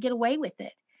card. I could get away with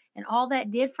it. And all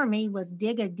that did for me was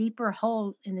dig a deeper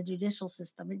hole in the judicial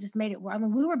system. It just made it work. I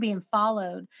mean, we were being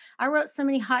followed. I wrote so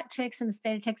many hot checks in the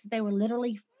state of Texas. They were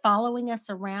literally following us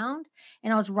around.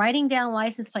 And I was writing down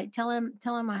license plate, telling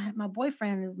my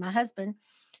boyfriend, my husband,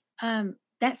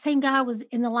 that same guy was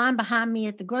in the line behind me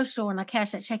at the grocery store and I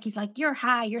cashed that check. He's like, you're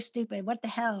high, you're stupid. What the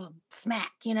hell?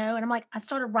 Smack, And I'm like, I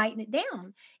started writing it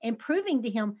down and proving to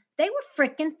him they were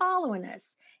freaking following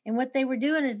us. And what they were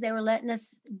doing is they were letting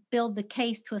us build the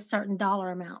case to a certain dollar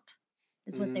amount,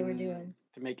 is what they were doing.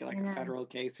 To make it like a federal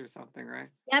case or something, right?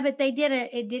 Yeah, but they did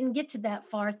it. It didn't get to that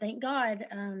far, thank God.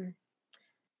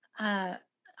 I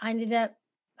ended up,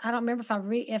 I don't remember I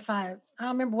don't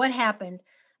remember what happened,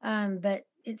 but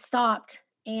it stopped.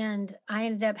 And I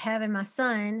ended up having my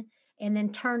son and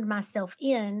then turned myself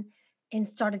in and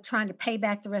started trying to pay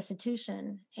back the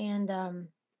restitution. And,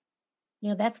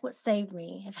 that's what saved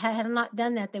me. If I had not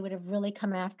done that, they would have really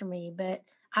come after me. But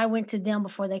I went to them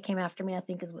before they came after me, I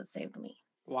think is what saved me.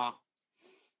 Wow.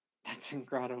 That's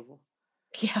incredible.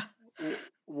 Yeah.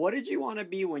 What did you want to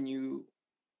be when you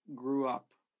grew up?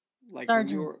 Like,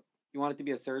 surgeon. When you wanted to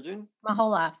be a surgeon? My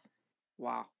whole life.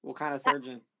 Wow. What kind of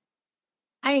surgeon?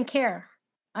 I didn't care.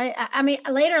 I mean,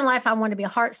 later in life, I wanted to be a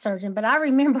heart surgeon, but I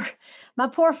remember my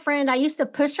poor friend, I used to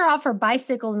push her off her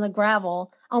bicycle in the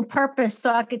gravel on purpose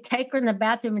so I could take her in the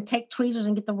bathroom and take tweezers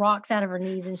and get the rocks out of her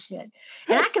knees and shit.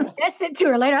 And I confessed it to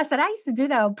her later. I said, I used to do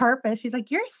that on purpose. She's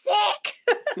like, you're sick.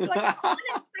 Like, I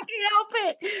can't help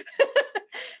it.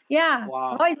 Yeah.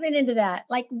 Wow. I've always been into that.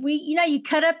 Like you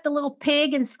cut up the little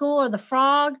pig in school or the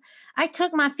frog. I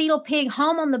took my fetal pig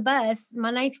home on the bus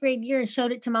my 9th grade year and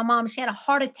showed it to my mom. She had a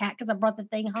heart attack because I brought the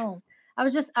thing home.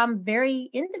 I'm very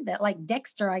into that, like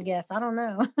Dexter, I guess. I don't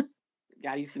know.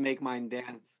 Yeah, I used to make mine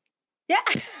dance. Yeah.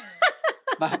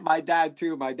 my dad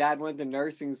too. My dad went to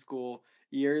nursing school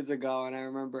years ago, and I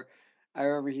remember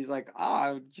he's like,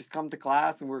 I would just come to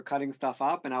class and we're cutting stuff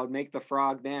up, and I would make the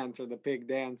frog dance or the pig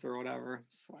dance or whatever.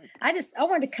 I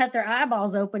wanted to cut their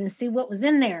eyeballs open and see what was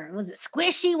in there. Was it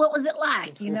squishy? What was it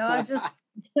like? I just,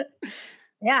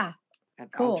 yeah.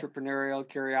 That cool. Entrepreneurial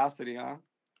curiosity, huh?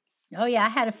 Oh yeah, I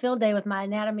had a field day with my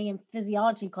anatomy and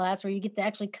physiology class where you get to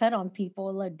actually cut on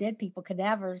people, like dead people,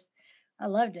 cadavers. I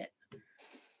loved it.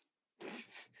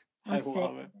 I I'm sick.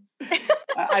 love it.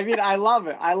 I mean, I love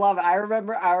it. I love it. I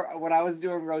remember when I was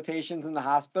doing rotations in the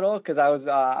hospital because I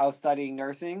was studying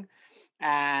nursing,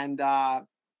 and I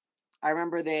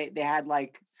remember they had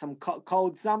like some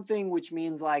code something, which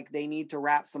means like they need to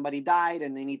wrap somebody died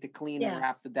and they need to clean and Yeah.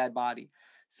 wrap the dead body.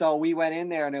 So we went in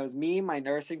there and it was me, my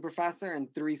nursing professor,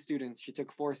 and three students. She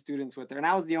took four students with her, and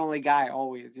I was the only guy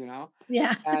always, you know.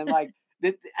 Yeah. And like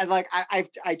and like I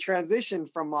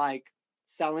transitioned from like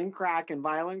selling crack and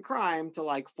violent crime to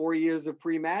like 4 years of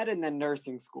pre-med and then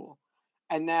nursing school.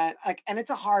 And then like and it's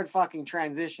a hard fucking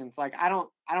transition. It's like I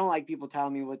don't like people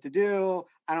telling me what to do.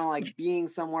 I don't like being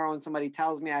somewhere when somebody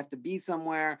tells me I have to be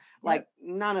somewhere. Like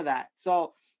Yep. none of that.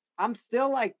 So I'm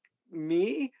still like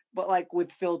me, but like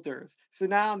with filters. So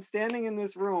now I'm standing in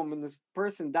this room and this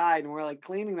person died and we're like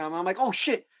cleaning them. I'm like, oh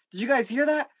shit, did you guys hear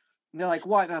that? And they're like,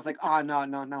 what? And I was like, oh no,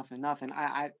 nothing.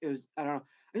 It was, I don't know.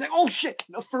 He's like, oh shit,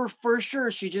 no, for sure,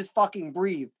 she just fucking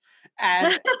breathed,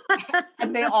 and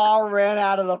they all ran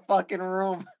out of the fucking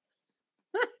room.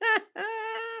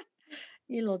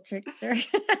 You little trickster.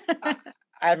 I,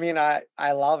 I mean,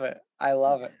 I love it. I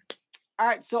love it. All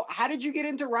right, so how did you get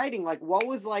into writing? Like, what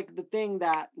was like the thing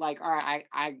that like, all right,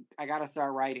 I gotta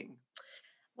start writing.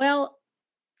 Well,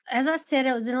 as I said,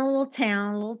 I was in a little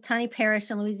town, a little tiny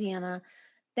parish in Louisiana.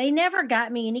 They never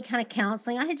got me any kind of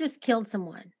counseling. I had just killed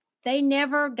someone. They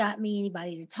never got me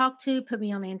anybody to talk to, put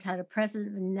me on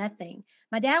antidepressants, nothing.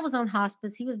 My dad was on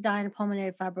hospice. He was dying of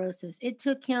pulmonary fibrosis. It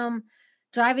took him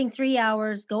driving 3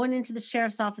 hours, going into the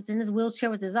sheriff's office in his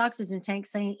wheelchair with his oxygen tank,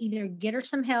 saying, either get her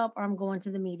some help or I'm going to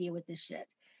the media with this shit.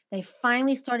 They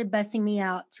finally started busting me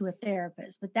out to a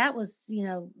therapist, but that was,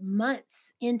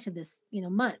 months into this,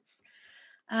 months.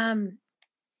 Um,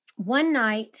 One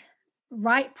night,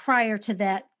 right prior to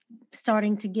that,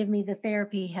 starting to give me the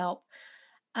therapy help,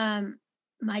 um,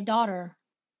 my daughter,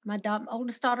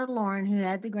 oldest daughter, Lauren, who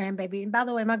had the grandbaby, and by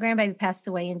the way, my grandbaby passed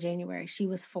away in January. She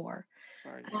was 4.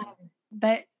 Sorry to hear that.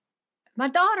 But my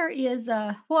daughter is,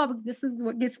 well, this is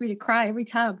what gets me to cry every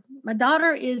time. My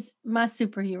daughter is my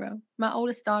superhero. My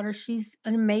oldest daughter, she's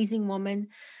an amazing woman.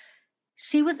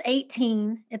 She was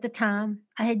 18 at the time.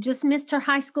 I had just missed her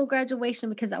high school graduation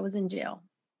because I was in jail.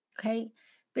 Okay.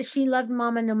 But she loved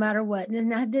mama no matter what. And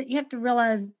you have to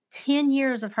realize 10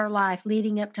 years of her life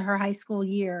leading up to her high school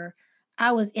year,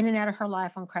 I was in and out of her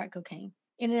life on crack cocaine,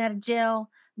 in and out of jail,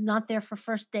 not there for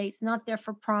first dates, not there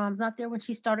for proms, not there when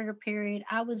she started her period.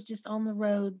 I was just on the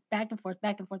road, back and forth,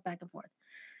 back and forth, back and forth.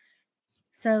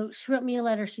 So she wrote me a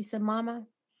letter. She said, Mama,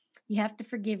 you have to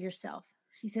forgive yourself.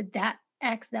 She said, that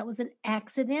was an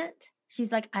accident.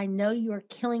 She's like, I know you are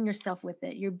killing yourself with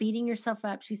it. You're beating yourself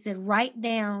up. She said, write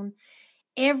down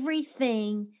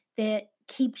everything that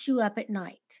keeps you up at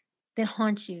night, that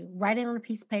haunts you. Write it on a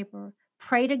piece of paper.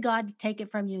 Pray to God to take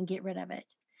it from you and get rid of it.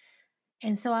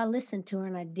 And so I listened to her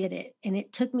and I did it. And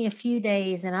it took me a few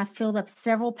days and I filled up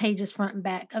several pages front and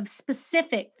back of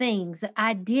specific things that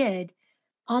I did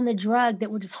on the drug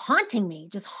that were just haunting me,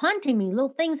 little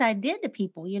things I did to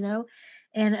people.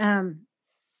 And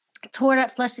tore it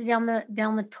up, flushed it down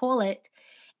the toilet.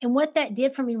 And what that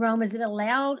did for me, Rome, is it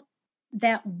allowed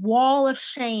that wall of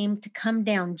shame to come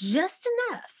down just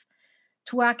enough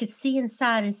to where I could see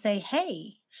inside and say,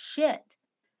 hey, shit,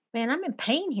 man, I'm in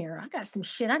pain here. I got some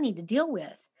shit I need to deal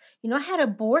with. I had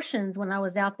abortions when I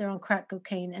was out there on crack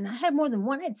cocaine, and I had more than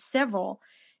one. I had several.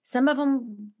 Some of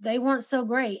them, they weren't so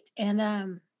great. And I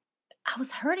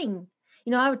was hurting.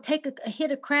 I would take a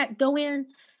hit of crack, go in,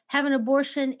 have an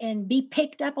abortion, and be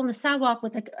picked up on the sidewalk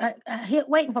with a hit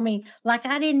waiting for me, like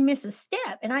I didn't miss a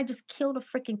step, and I just killed a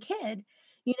freaking kid,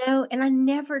 and I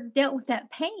never dealt with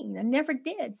that pain. I never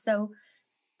did. So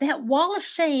that wall of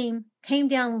shame came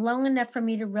down long enough for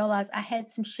me to realize I had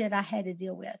some shit I had to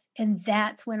deal with. And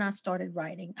that's when I started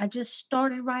writing. I just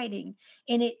started writing.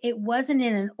 And it wasn't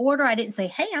in an order. I didn't say,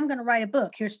 hey, I'm going to write a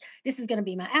book. This is going to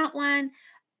be my outline.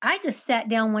 I just sat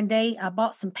down one day. I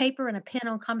bought some paper and a pen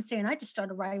on commissary, and I just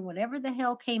started writing whatever the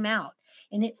hell came out.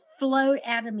 And it flowed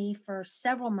out of me for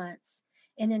several months.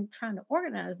 And then trying to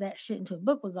organize that shit into a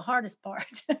book was the hardest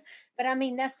part. But I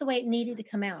mean, that's the way it needed to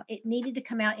come out. It needed to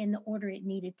come out in the order it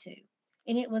needed to.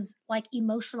 And it was like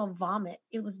emotional vomit.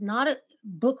 It was not a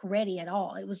book ready at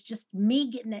all. It was just me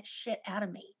getting that shit out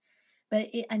of me. But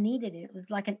I needed it. It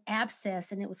was like an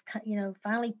abscess, and it was,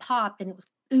 finally popped, and it was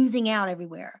oozing out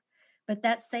everywhere. But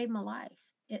that saved my life.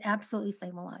 It absolutely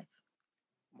saved my life.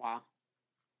 Wow.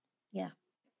 Yeah.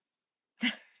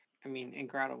 I mean,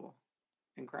 incredible.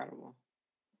 Incredible.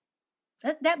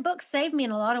 That book saved me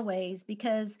in a lot of ways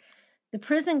because The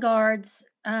prison guards,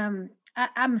 I'm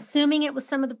assuming it was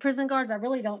some of the prison guards. I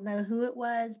really don't know who it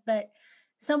was, but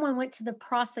someone went to the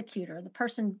prosecutor, the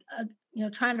person,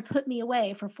 trying to put me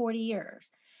away for 40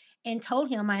 years, and told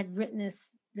him I had written this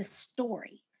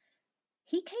story.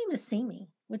 He came to see me,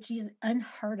 which is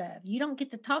unheard of. You don't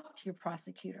get to talk to your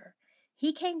prosecutor.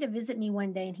 He came to visit me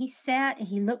one day and he sat and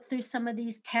he looked through some of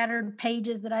these tattered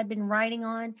pages that I'd been writing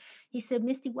on. He said,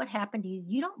 Misty, what happened to you?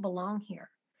 You don't belong here.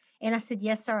 And I said,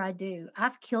 Yes, sir, I do.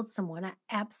 I've killed someone. I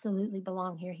absolutely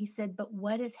belong here. He said, But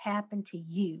what has happened to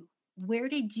you? Where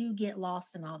did you get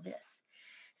lost in all this?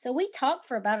 So we talked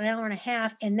for about an hour and a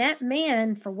half. And that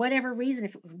man, for whatever reason,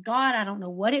 if it was God, I don't know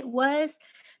what it was,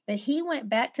 but he went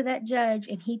back to that judge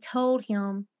and he told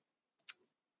him,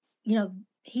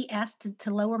 he asked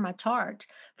to lower my charge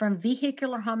from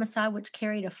vehicular homicide, which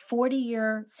carried a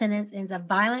 40-year sentence and is a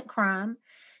violent crime,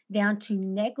 down to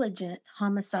negligent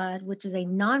homicide, which is a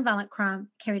nonviolent crime,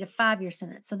 carried a 5-year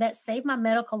sentence. So that saved my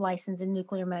medical license in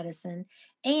nuclear medicine.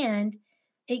 And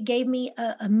it gave me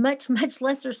a much, much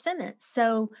lesser sentence.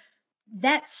 So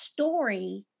that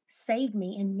story saved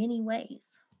me in many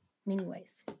ways, many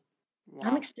ways. Wow.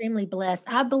 I'm extremely blessed.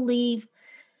 I believe,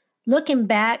 looking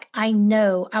back, I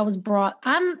know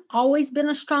I'm always been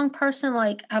a strong person.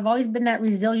 Like I've always been that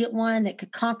resilient one that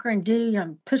could conquer and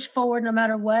do, push forward no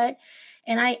matter what.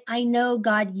 And I know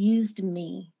God used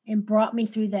me and brought me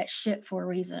through that shit for a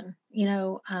reason,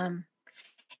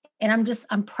 and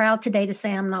I'm proud today to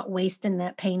say I'm not wasting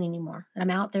that pain anymore.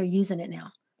 I'm out there using it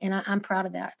now. And I'm proud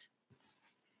of that.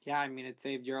 Yeah, I mean, it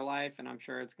saved your life, and I'm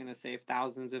sure it's going to save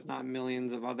thousands, if not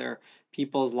millions, of other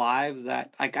people's lives.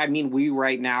 We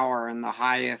right now are in the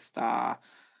highest,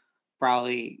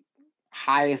 probably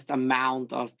highest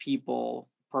amount of people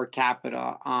per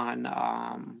capita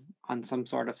on some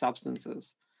sort of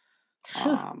substances.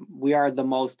 We are the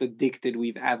most addicted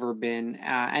we've ever been,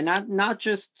 and not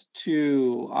just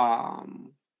to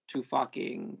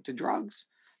drugs.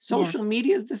 Social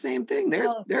media is the same thing.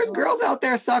 There's girls out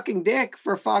there sucking dick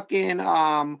for fucking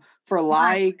for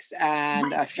likes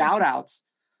and shout outs.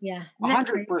 Yeah.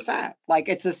 100%. Like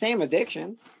it's the same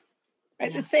addiction.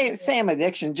 It's the same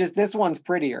addiction, just this one's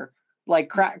prettier. Like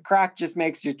crack just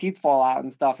makes your teeth fall out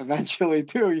and stuff eventually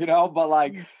too, but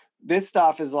like this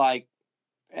stuff is like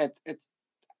it's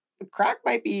crack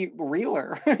might be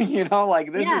realer,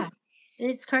 like this is.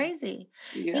 It's crazy.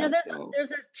 Yeah, there's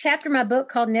this chapter in my book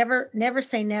called Never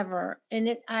Say Never.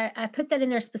 And I put that in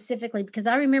there specifically because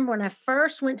I remember when I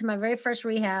first went to my very first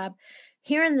rehab,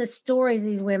 hearing the stories of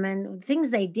these women, things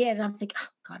they did, and I'm thinking, oh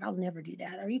God, I'll never do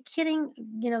that. Are you kidding?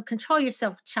 Control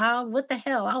yourself, child. What the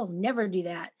hell? I'll never do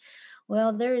that.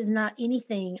 Well, there is not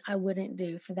anything I wouldn't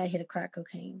do for that hit of crack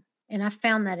cocaine. And I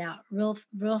found that out real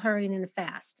hurrying in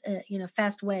a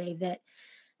fast way, that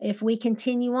if we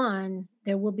continue on,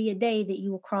 there will be a day that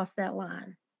you will cross that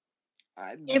line.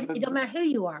 It don't matter who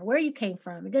you are, where you came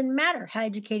from. It doesn't matter how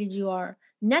educated you are.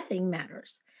 Nothing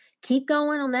matters. Keep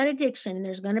going on that addiction, and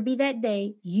there's going to be that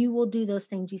day you will do those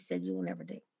things you said you will never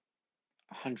do.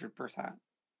 100%.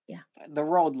 Yeah. The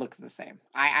road looks the same.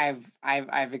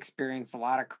 I've experienced a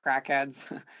lot of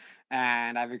crackheads,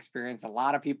 and I've experienced a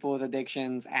lot of people with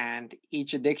addictions, and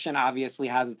each addiction obviously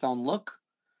has its own look.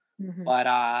 Mm-hmm.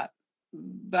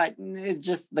 But it's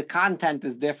just the content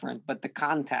is different, but the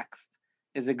context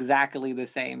is exactly the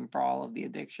same for all of the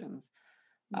addictions.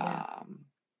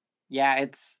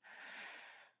 It's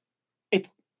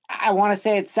I want to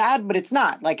say it's sad, but it's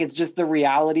not. Like it's just the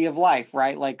reality of life,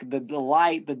 right? Like the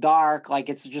light, the dark, like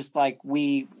it's just like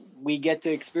we get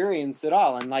to experience it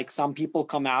all. And like some people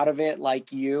come out of it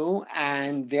like you,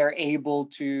 and they're able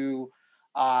to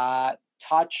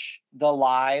touch the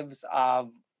lives of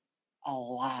a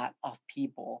lot of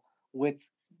people with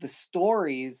the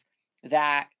stories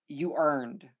that you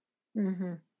earned.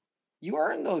 Mm-hmm. You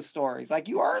earned those stories. Like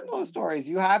you earned those stories.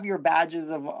 You have your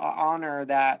badges of honor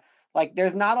that, like,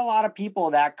 there's not a lot of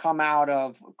people that come out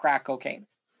of crack cocaine.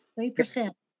 3%.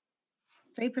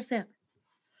 3%.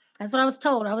 That's what I was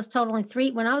told. I was told only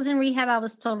 3%. When I was in rehab, I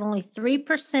was told only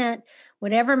 3%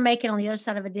 would ever make it on the other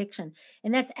side of addiction.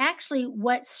 And that's actually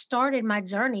what started my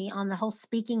journey on the whole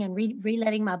speaking and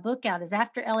reletting my book out. Is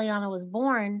after Eliana was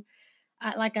born,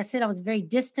 like I said, I was very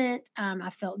distant. I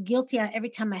felt guilty. Every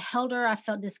time I held her, I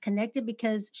felt disconnected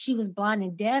because she was blind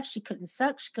and deaf. She couldn't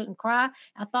suck. She couldn't cry.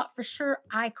 I thought for sure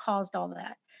I caused all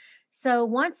that. So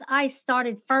once I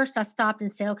started, first I stopped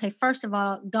and said, okay, first of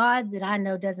all, God that I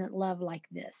know doesn't love like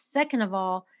this. Second of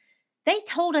all, they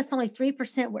told us only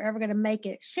 3% were ever going to make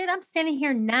it. Shit, I'm standing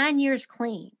here 9 years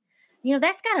clean.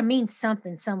 That's got to mean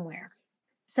something somewhere.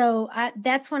 So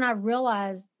that's when I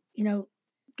realized,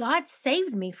 God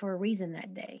saved me for a reason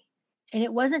that day. And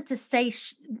it wasn't to stay,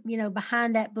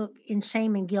 behind that book in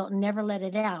shame and guilt and never let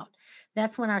it out.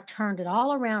 That's when I turned it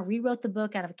all around, rewrote the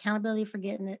book out of accountability,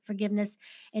 forgiveness,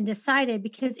 and decided,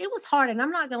 because it was hard. And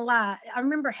I'm not going to lie. I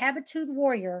remember Habitude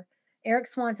Warrior, Eric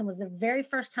Swanson, was the very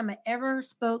first time I ever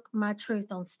spoke my truth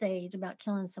on stage about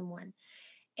killing someone.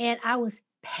 And I was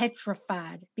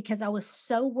petrified because I was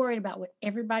so worried about what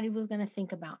everybody was going to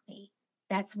think about me.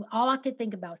 That's all I could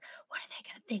think about was, what are they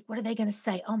going to think? What are they going to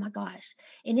say? Oh my gosh.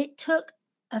 And it took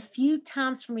a few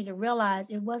times for me to realize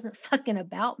it wasn't fucking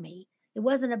about me. It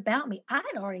wasn't about me. I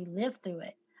had already lived through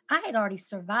it. I had already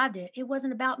survived it. It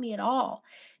wasn't about me at all,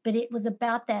 but it was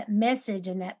about that message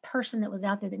and that person that was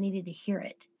out there that needed to hear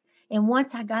it. And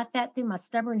once I got that through my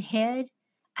stubborn head,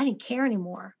 I didn't care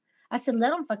anymore. I said,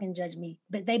 let them fucking judge me,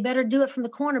 but they better do it from the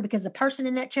corner because the person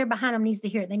in that chair behind them needs to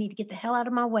hear it. They need to get the hell out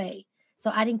of my way. So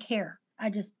I didn't care. I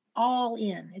just all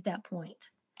in at that point.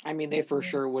 I mean, they for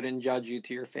sure wouldn't judge you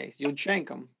to your face. You'd shank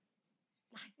them.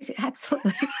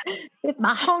 Absolutely. With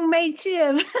my homemade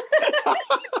chiv.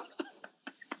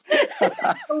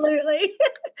 Absolutely.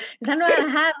 Because I know how to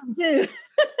hide them too.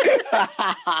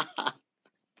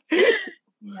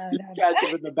 No. Catch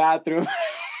him in the bathroom.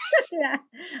 Yeah.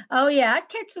 Oh yeah, I'd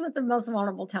catch them at the most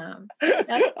vulnerable time.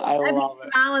 I I'd love be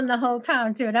it. smiling the whole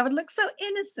time too, and I would look so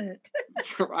innocent.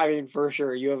 I mean, for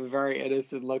sure, you have a very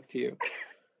innocent look to you.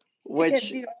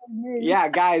 Which, You know what I mean? yeah,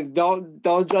 guys, don't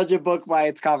judge a book by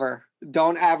its cover.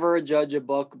 Don't ever judge a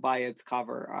book by its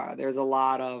cover. There's a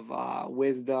lot of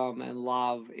wisdom and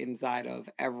love inside of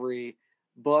every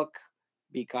book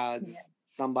because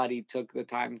somebody took the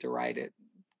time to write it,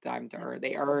 time to earn.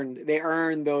 They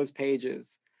earned those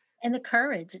pages. And the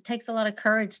courage. It takes a lot of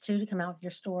courage too to come out with your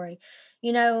story.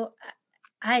 You know,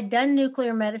 I had done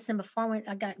nuclear medicine before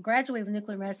I got graduated with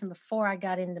nuclear medicine before I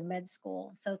got into med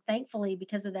school. So thankfully,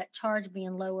 because of that charge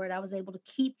being lowered, I was able to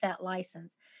keep that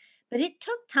license. But it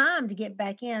took time to get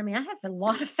back in. I mean, I have a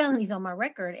lot of felonies on my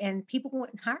record and people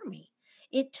wouldn't hire me.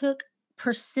 It took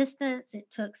persistence,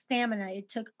 it took stamina, it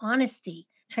took honesty,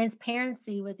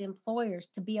 transparency with employers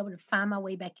to be able to find my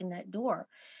way back in that door.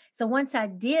 So once I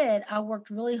did, I worked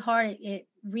really hard at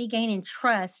regaining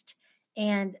trust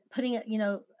and putting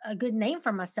a good name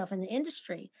for myself in the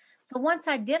industry. So once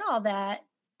I did all that,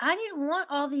 I didn't want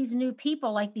all these new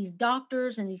people, like these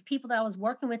doctors and these people that I was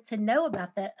working with, to know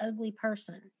about that ugly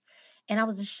person. And I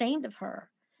was ashamed of her.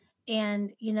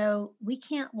 And we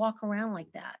can't walk around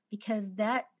like that because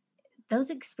those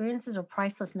experiences are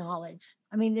priceless knowledge.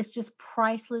 I mean, it's just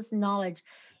priceless knowledge.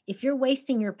 If you're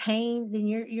wasting your pain, then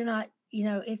you're not,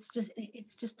 it's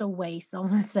just a waste, I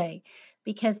want to say,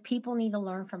 because people need to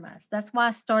learn from us. That's why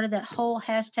I started that whole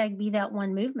hashtag Be That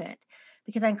One movement,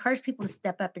 because I encourage people to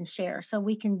step up and share so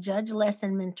we can judge less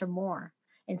and mentor more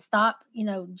and stop,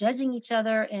 judging each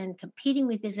other and competing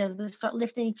with each other, start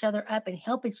lifting each other up and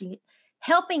helping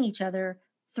each other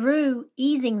through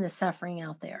easing the suffering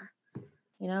out there.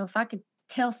 If I could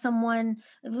tell someone,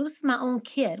 if it was my own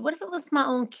kid, what if it was my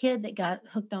own kid that got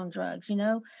hooked on drugs?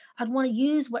 I'd want to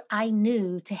use what I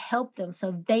knew to help them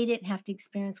so they didn't have to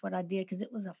experience what I did, because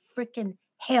it was a freaking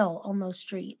hell on those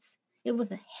streets. It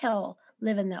was a hell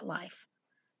living that life,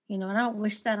 and I don't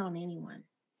wish that on anyone.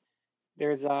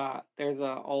 There's a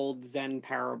old Zen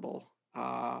parable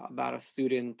about a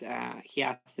student. He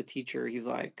asks the teacher, he's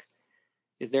like,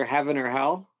 "Is there heaven or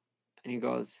hell?" And he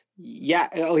goes, "Yeah."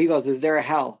 Oh, he goes, "Is there a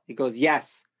hell?" He goes,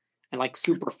 "Yes." And like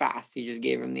super fast, he just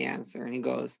gave him the answer. And he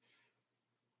goes,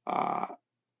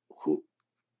 "Who?"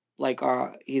 Like,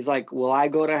 he's like, "Will I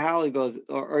go to hell?" He goes,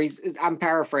 or I'm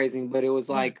paraphrasing, but it was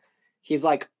like, he's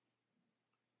like,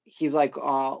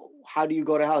 "How do you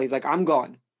go to hell?" He's like, "I'm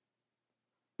going."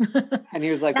 And he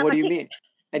was like, "What do you mean?"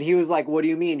 And he was like, "What do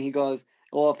you mean?" He goes,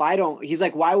 "Well, if I don't," he's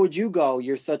like, "Why would you go?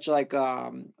 You're such like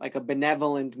a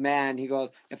benevolent man." He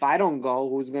goes, "If I don't go,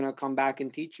 who's gonna come back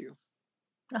and teach you?"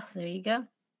 Oh, there you go.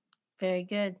 Very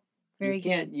good. Very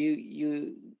good.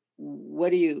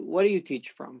 What do you teach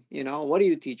from? What do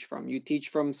you teach from? You teach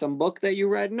from some book that you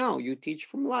read? No, you teach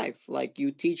from life. Like,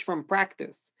 you teach from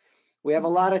practice. We have a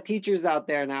lot of teachers out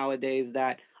there nowadays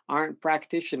that aren't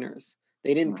practitioners.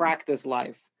 They didn't practice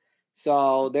life.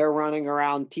 So they're running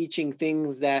around teaching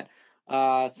things that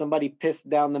somebody pissed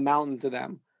down the mountain to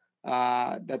them,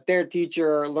 that their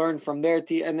teacher learned from their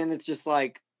teacher. And then it's just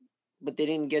like, but they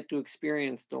didn't get to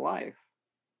experience the life.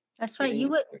 That's right. You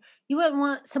wouldn't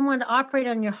want someone to operate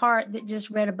on your heart that just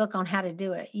read a book on how to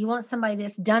do it. You want somebody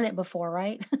that's done it before,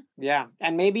 right? Yeah.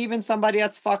 And maybe even somebody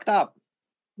that's fucked up.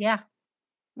 Yeah.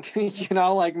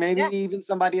 Like maybe even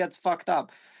somebody that's fucked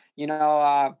up.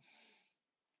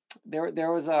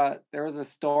 there was a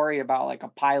story about like a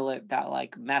pilot that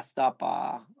like messed up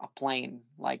a plane.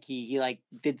 Like he like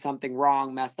did something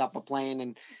wrong, messed up a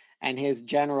plane, and his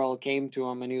general came to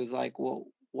him and he was like, "Well,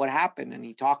 what happened?" And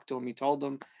he talked to him, he told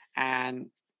him, and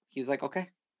he's like, "Okay,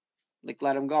 like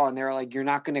let him go." And they were like, "You're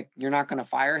not gonna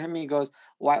fire him?" He goes,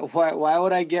 "Why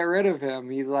would I get rid of him?"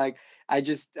 He's like, I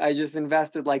just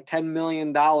invested like $10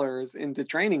 million into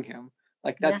training him.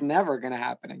 Like Yeah. that's never gonna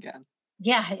happen again."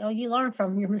 Yeah. Oh, you learn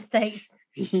from your mistakes.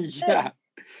 Good. Yeah.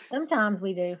 Sometimes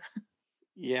we do.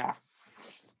 Yeah.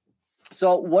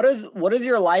 So what does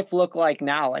your life look like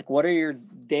now? Like what are your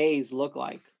days look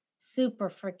like? Super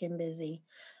freaking busy.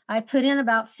 I put in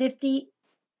about 50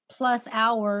 plus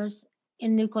hours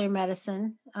in nuclear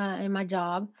medicine in my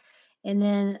job. And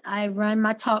then I run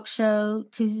my talk show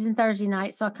Tuesdays and Thursday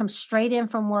nights. So I come straight in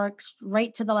from work,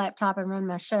 straight to the laptop and run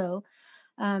my show.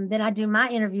 Then I do my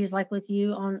interviews like with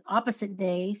you on opposite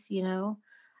days, you know.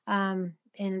 And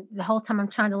the whole time I'm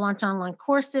trying to launch online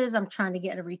courses, I'm trying to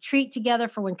get a retreat together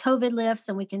for when COVID lifts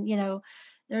and we can,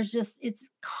 there's just it's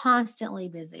constantly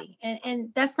busy. And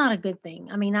that's not a good thing.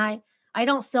 I mean, I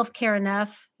don't self-care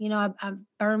enough. I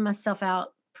burn myself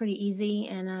out pretty easy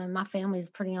and my family's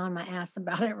pretty on my ass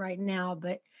about it right now.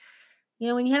 But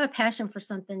when you have a passion for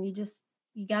something,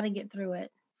 you got to get through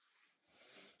it.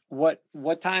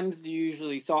 What times do you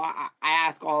usually, so I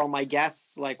ask all of my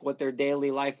guests like what their daily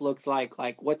life looks like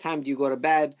what time do you go to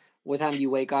bed, what time do you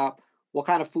wake up, what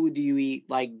kind of food do you eat,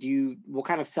 like what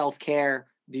kind of self-care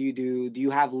do you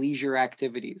have leisure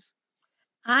activities?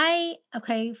 I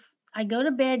go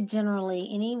to bed generally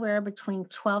anywhere between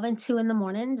 12 and 2 in the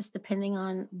morning, just depending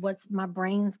on what's my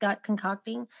brain's got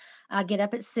concocting. I get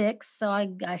up at 6, so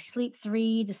I sleep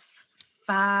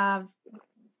 5,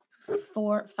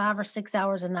 5 or 6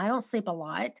 hours a night. I don't sleep a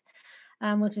lot,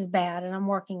 which is bad, and I'm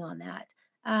working on that.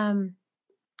 Um,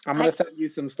 I'm I gonna send you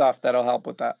some stuff that'll help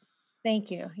with that.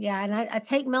 Thank you. Yeah, and I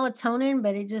take melatonin,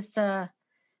 but it just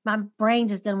my brain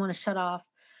just doesn't want to shut off.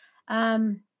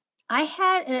 Um, I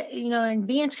had, and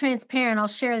being transparent, I'll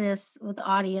share this with the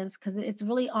audience because it's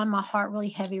really on my heart, really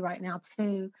heavy right now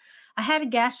too. I had a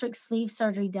gastric sleeve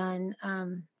surgery done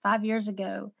 5 years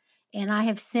ago, and I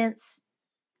have since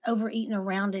overeaten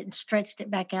around it and stretched it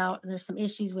back out. And there's some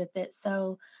issues with it,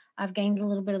 so I've gained a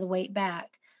little bit of the weight back.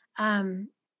 Um,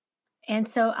 and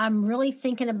so I'm really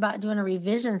thinking about doing a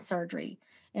revision surgery.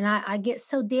 And I get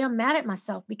so damn mad at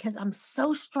myself because I'm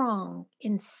so strong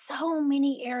in so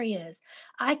many areas.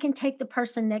 I can take the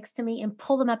person next to me and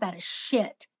pull them up out of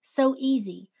shit so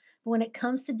easy. But when it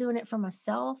comes to doing it for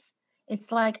myself,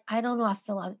 it's like, I don't know. I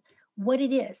feel like what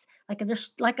it is.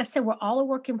 Like I said, we're all a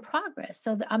work in progress.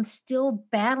 So I'm still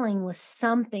battling with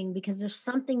something because there's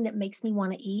something that makes me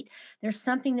want to eat. There's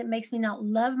something that makes me not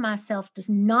love myself, does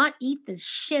not eat the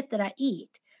shit that I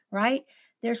eat, right?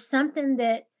 There's something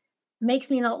that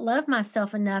makes me not love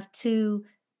myself enough to,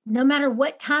 no matter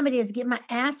what time it is, get my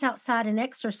ass outside and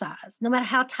exercise, no matter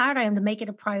how tired I am, to make it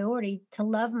a priority to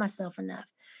love myself enough.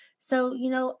 So,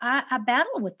 I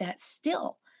battle with that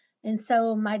still. And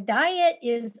so my diet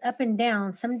is up and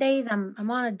down. Some days I'm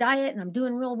on a diet and I'm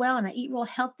doing real well and I eat real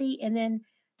healthy. And then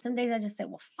some days I just say,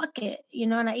 well, fuck it,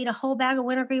 and I eat a whole bag of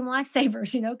wintergreen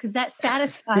lifesavers, because that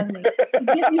satisfies me. It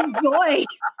gives me joy.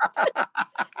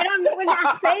 And when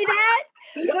I say that,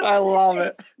 I love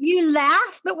it. you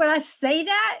laugh, but when I say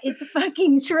that, it's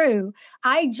fucking true.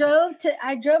 I drove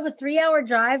a 3-hour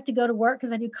drive to go to work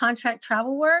because I do contract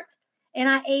travel work. And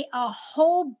I ate a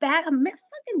whole bag, fucking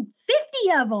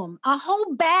 50 of them, a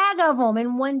whole bag of them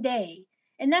in one day.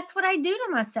 And that's what I do to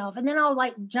myself. And then I'll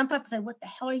like jump up and say, what the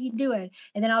hell are you doing?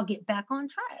 And then I'll get back on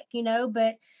track.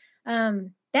 But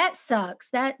that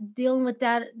sucks. That dealing with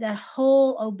that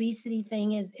whole obesity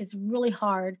thing is really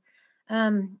hard.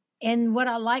 And what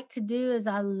I like to do is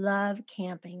I love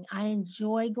camping. I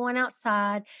enjoy going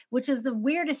outside, which is the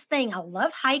weirdest thing. I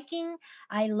love hiking.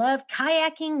 I love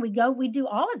kayaking. We do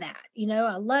all of that.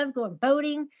 I love going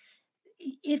boating.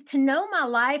 If to know my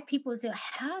life, people would say,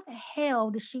 how the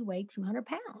hell does she weigh 200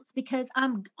 pounds? Because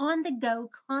I'm on the go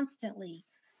constantly,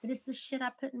 but it's the shit I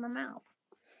put in my mouth.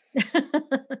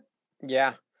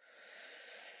 Yeah.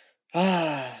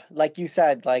 Like you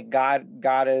said, like God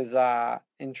is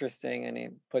interesting and he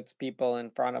puts people in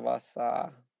front of us.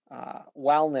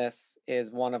 Wellness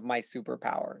is one of my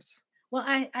superpowers. Well,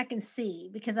 I can see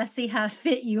because I see how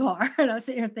fit you are. And I'm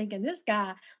sitting here thinking, this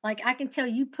guy, like I can tell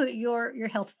you put your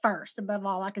health first above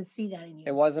all. I can see that in It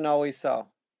you. wasn't always so,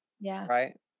 Yeah.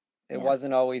 right? It Yeah.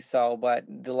 wasn't always so, but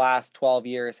the last 12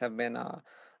 years have been a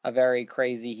very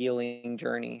crazy healing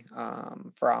journey,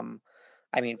 from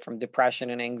I mean, from depression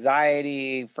and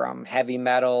anxiety, from heavy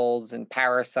metals and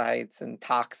parasites and Oh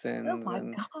toxins, my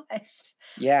and gosh.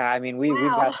 yeah, I mean, we've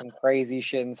got Wow. some crazy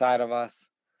shit inside of us.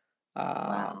 Um,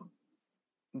 Wow.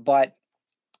 but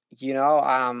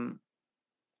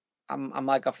I'm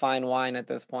like a fine wine at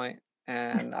this point,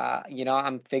 and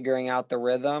I'm figuring out the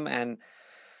rhythm, and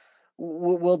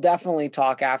we'll definitely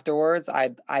talk afterwards.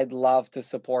 I'd love to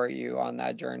support you on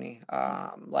that journey.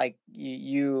 Like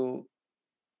you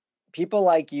people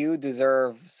like you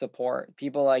deserve support.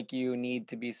 People like you need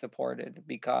to be supported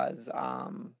because I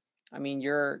mean,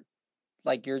 you're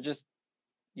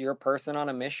you're a person on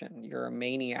a mission. You're a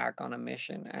maniac on a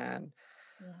mission, and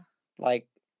Yeah. like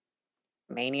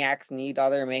maniacs need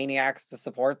other maniacs to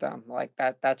support them. Like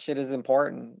that shit is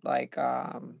important. Like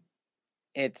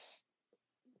it's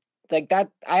like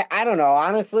that I don't know.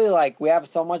 Honestly, like we have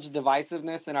so much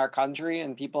divisiveness in our country,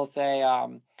 and people say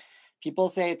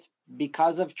it's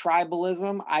because of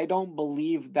tribalism. I don't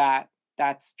believe that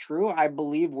that's true. I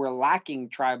believe we're lacking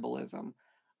tribalism.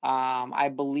 I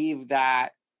believe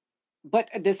that, but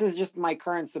this is just my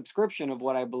current subscription of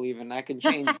what I believe in. That can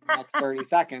change in the next 30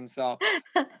 seconds. So,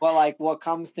 but like what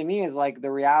comes to me is like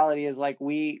the reality is like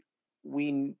we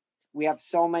we have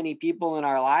so many people in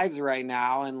our lives right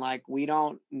now, and like we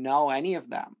don't know any of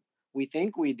them. We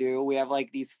think we do. We have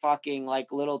like these fucking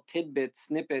like little tidbits,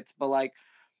 snippets, but like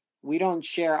we don't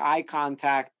share eye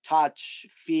contact, touch,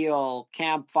 feel,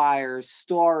 campfires,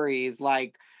 stories.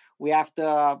 Like we have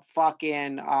to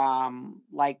fucking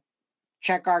like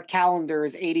check our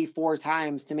calendars 84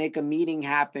 times to make a meeting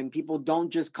happen. People don't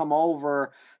just come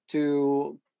over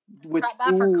to with Stop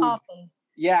by for food. coffee.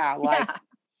 Yeah, like Yeah.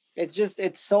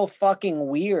 it's so fucking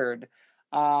weird.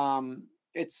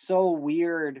 It's so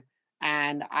weird,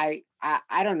 and I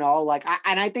don't know, like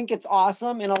and I think it's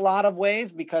awesome in a lot of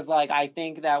ways because like I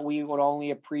think that we would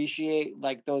only appreciate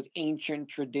like those ancient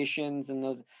traditions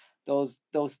and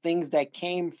those things that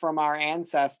came from our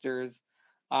ancestors.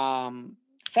 Um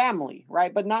family,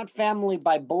 right? But not family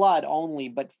by blood only,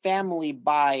 but family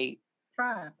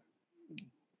Try.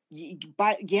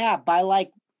 by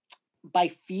like by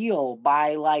feel,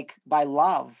 by like by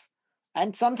love,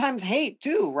 and sometimes hate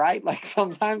too, right? Like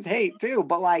sometimes hate too,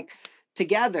 but like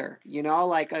together,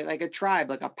 like a tribe,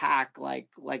 like a pack, like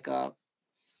a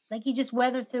Like you just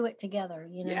weather through it together,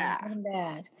 yeah. good and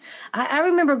bad. I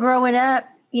remember growing up,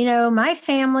 my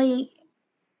family,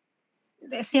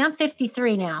 see, I'm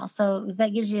 53 now, so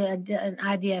that gives you an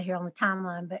idea here on the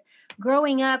timeline. But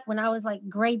growing up, when I was like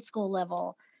grade school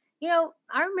level,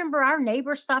 I remember our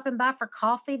neighbors stopping by for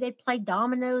coffee. They'd play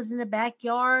dominoes in the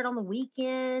backyard on the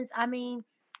weekends. I mean,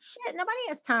 shit, nobody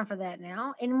has time for that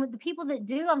now. And with the people that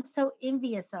do, I'm so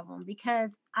envious of them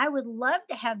because I would love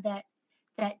to have that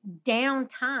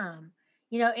downtime.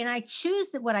 And I choose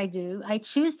that what I do. I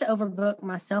choose to overbook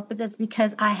myself, but that's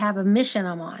because I have a mission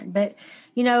I'm on. But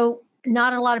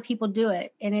not a lot of people do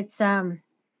it, and it's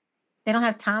they don't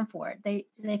have time for it. They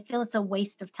feel it's a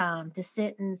waste of time to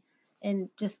sit and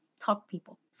just talk to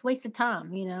people. It's a waste of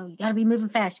time. You got to be moving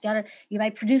fast. You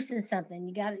might producing something.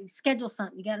 You got to schedule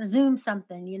something. You got to zoom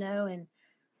something. And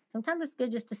sometimes it's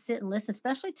good just to sit and listen,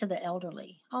 especially to the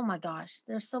elderly. Oh my gosh,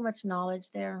 there's so much knowledge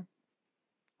there.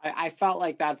 I felt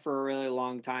like that for a really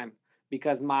long time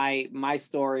because my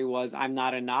story was I'm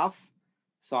not enough,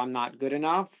 so I'm not good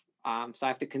enough. So I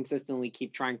have to consistently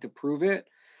keep trying to prove it,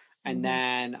 and Hmm.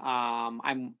 then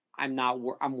I'm not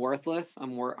I'm worthless.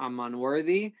 I'm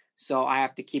unworthy. So I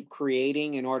have to keep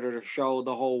creating in order to show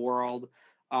the whole world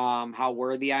how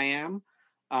worthy I am.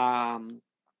 Um,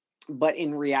 but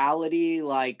in reality,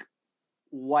 like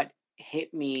what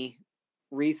hit me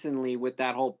recently with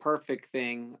that whole perfect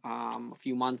thing a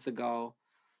few months ago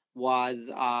was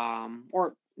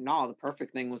or no, the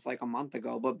perfect thing was like a month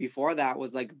ago, but before that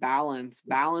was like balance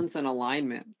and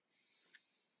alignment.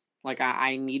 Like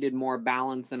I needed more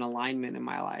balance and alignment in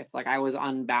my life. Like I was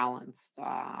unbalanced.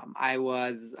 I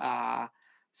was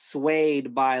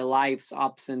swayed by life's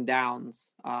ups and downs.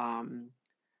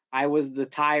 I was the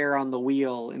tire on the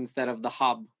wheel instead of the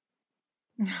hub.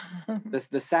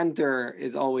 The center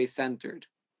is always centered.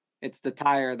 It's the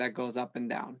tire that goes up and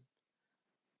down.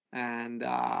 And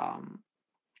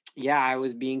yeah, I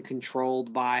was being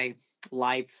controlled by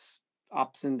life's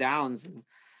ups and downs. And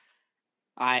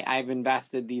I've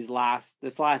invested this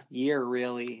last year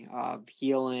really of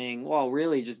healing. Well,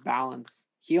 really just balance.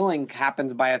 Healing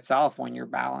happens by itself when you're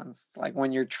balanced. Like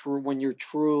when you're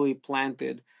truly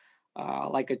planted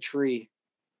like a tree,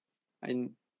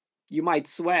 and you might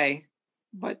sway,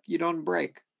 but you don't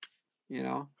break. You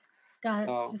know. God,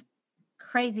 it's So just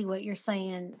crazy what you're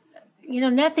saying.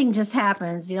 Nothing just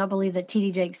happens. I believe that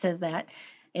TD Jake says that.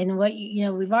 and what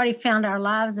we've already found our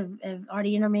lives have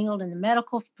already intermingled in the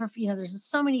medical. There's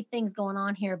so many things going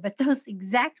on here, but those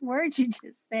exact words you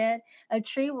just said, a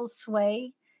tree will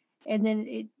sway, and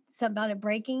then something about it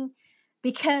breaking,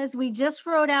 because we just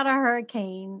rode out a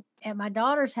hurricane at my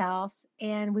daughter's house,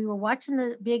 and we were watching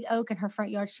the big oak in her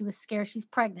front yard. She was scared. She's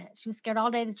pregnant. She was scared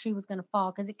all day the tree was going to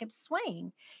fall because it kept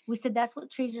swaying. We said that's what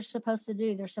trees are supposed to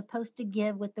do. They're supposed to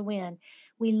give with the wind.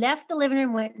 We left the living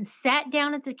room, went and sat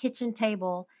down at the kitchen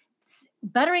table,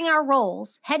 buttering our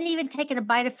rolls, hadn't even taken a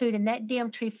bite of food, and that damn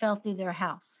tree fell through their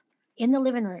house in the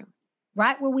living room,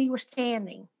 right where we were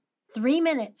standing 3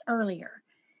 minutes earlier.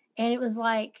 And it was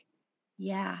like,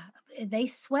 yeah, they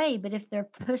sway, but if they're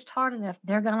pushed hard enough,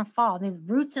 they're going to fall. The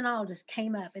roots and all just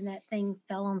came up, and that thing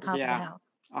fell on top of the house.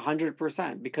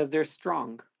 100%, because they're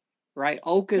strong, right?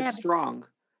 Oak is Yeah, strong,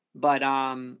 but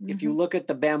if you look at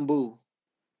the bamboo,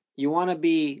 you want to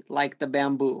be like the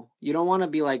bamboo. You don't want to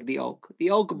be like the oak.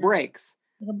 The oak breaks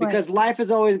because life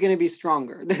is always going to be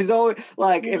stronger. There's always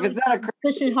if it's not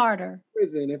pushing harder.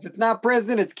 Prison. If it's not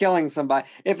prison, it's killing somebody.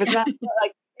 If it's not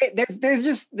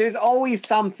there's always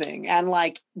something, and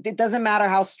it doesn't matter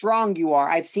how strong you are.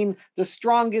 I've seen the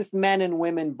strongest men and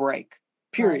women break.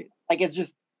 Period.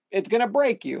 Right. It's gonna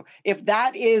break you. If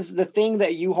that is the thing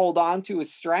that you hold on to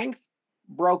is strength,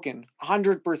 broken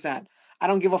 100%. I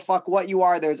don't give a fuck what you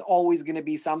are. There's always going to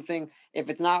be something.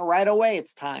 If it's not right away,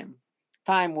 it's time.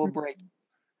 Time will break.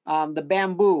 The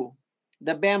bamboo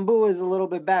is a little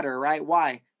bit better, right?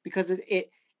 Why? Because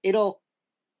it'll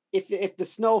if the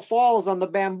snow falls on the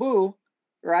bamboo,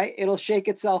 right, it'll shake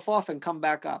itself off and come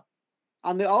back up.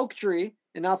 On the oak tree,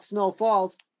 enough snow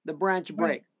falls, the branch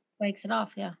breaks. Breaks it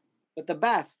off, yeah. But the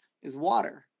best is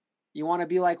water. You want to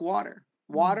be like water.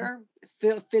 Water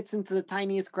fits into the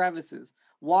tiniest crevices.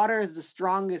 Water is the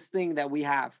strongest thing that we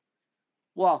have.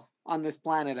 Well, on this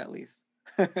planet, at least.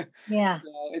 Yeah.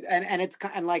 So it's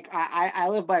I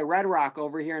live by Red Rock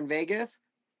over here in Vegas.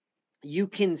 You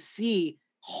can see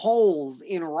holes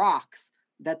in rocks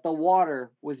that the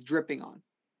water was dripping on.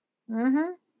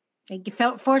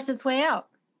 It forced its way out.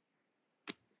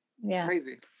 Yeah.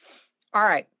 Crazy. All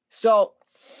right. So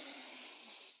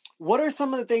what are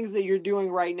some of the things that you're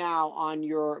doing right now on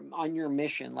your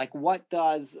mission? Like what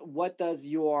does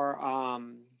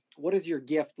your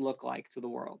gift look like to the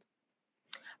world?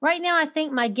 Right now, I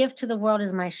think my gift to the world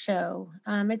is my show.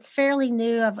 It's fairly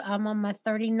new. I'm on my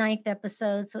 39th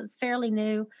episode, so it's fairly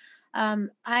new.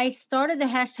 I started the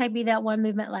hashtag Be That One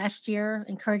movement last year,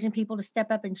 encouraging people to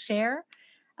step up and share.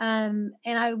 And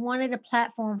I wanted a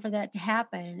platform for that to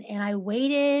happen. And I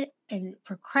waited and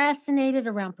procrastinated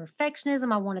around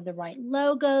perfectionism. I wanted the right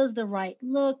logos, the right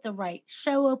look, the right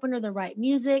show opener, the right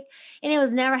music, and it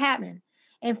was never happening.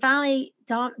 And finally,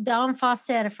 Don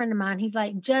Fawcett, a friend of mine, he's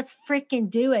like, just freaking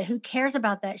do it. Who cares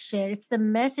about that shit? It's the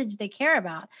message they care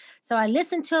about. So I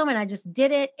listened to him and I just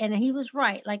did it. And he was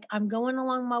right. Like, I'm going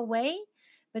along my way,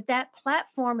 but that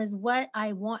platform is what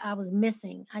I was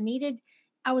missing.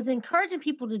 I was encouraging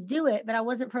people to do it, but I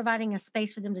wasn't providing a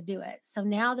space for them to do it. So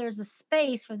now there's a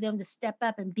space for them to step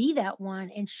up and be that one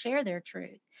and share their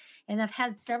truth. And I've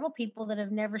had several people that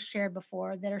have never shared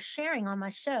before that are sharing on my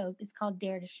show. It's called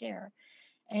Dare to Share.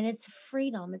 And it's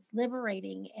freedom, it's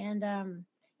liberating. And,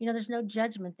 there's no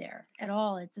judgment there at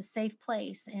all. It's a safe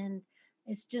place. And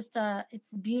it's just,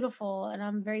 it's beautiful. And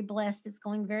I'm very blessed. It's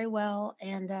going very well.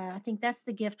 And I think that's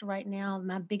the gift right now.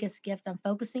 My biggest gift I'm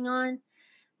focusing on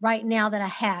right now that I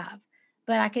have.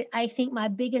 But I think my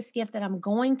biggest gift that I'm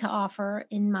going to offer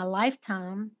in my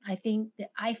lifetime, I think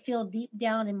that I feel deep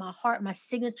down in my heart, my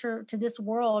signature to this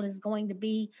world is going to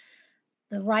be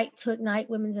the Right to Ignite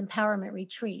Women's Empowerment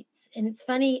Retreats. And it's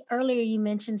funny, earlier you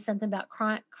mentioned something about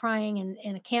crying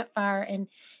and a campfire. And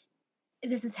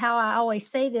this is how I always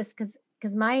say this, because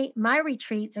my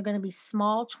retreats are going to be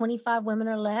small, 25 women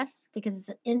or less, because it's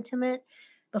an intimate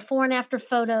before and after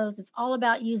photos. It's all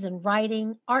about using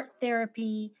writing, art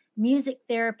therapy, music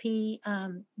therapy,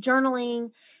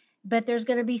 journaling. But there's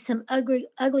going to be some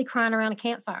ugly crying around a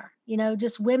campfire,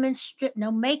 just women stripped,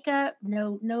 no makeup,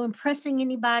 no impressing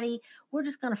anybody. We're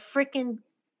just going to freaking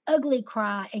ugly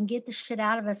cry and get the shit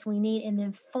out of us we need, and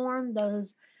then form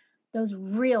those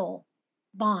real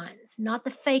bonds, not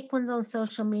the fake ones on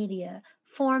social media.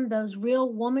 Form those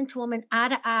real woman to woman, eye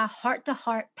to eye, heart to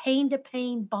heart, pain to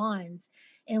pain bonds,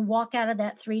 and walk out of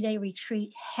that 3-day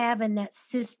retreat having that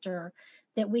sister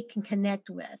that we can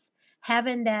connect with,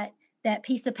 having that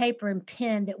piece of paper and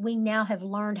pen that we now have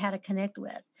learned how to connect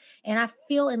with. And I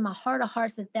feel in my heart of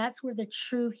hearts that that's where the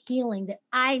true healing that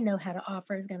I know how to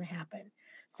offer is going to happen.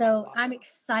 So I'm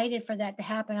excited for that to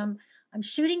happen. I'm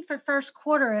shooting for first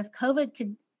quarter. If COVID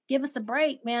could give us a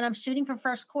break, man. I'm shooting for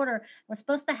first quarter. I was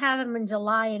supposed to have them in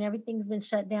July and everything's been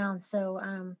shut down. So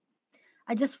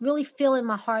I just really feel in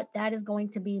my heart that is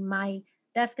going to be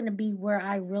that's going to be where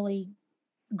I really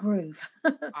groove.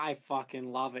 I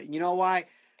fucking love it. You know why?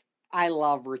 I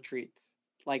love retreats.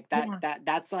 Like Yeah.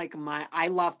 that's like I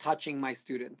love touching my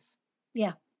students.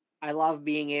 Yeah. I love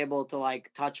being able to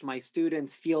like touch my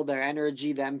students, feel their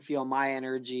energy, them feel my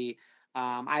energy.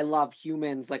 I love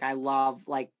humans. Like I love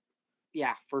like,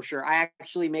 yeah, for sure. I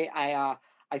actually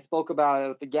I spoke about it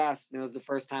with the guest, and it was the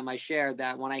first time I shared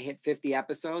that when I hit 50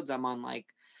 episodes, I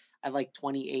have like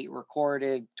 28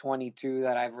 recorded, 22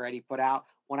 that I've already put out.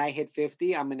 When I hit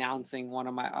 50, I'm announcing one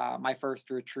of my first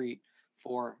retreat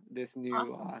for this new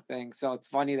Awesome. thing. So it's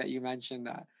funny that you mentioned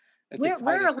that. It's We're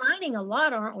exciting. aligning a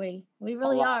lot, aren't we? We A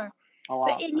really lot, are. a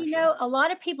But lot and for you know, sure. a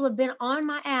lot of people have been on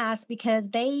my ass because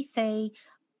they say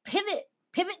pivot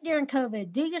during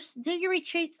COVID, do your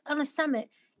retreats on a summit.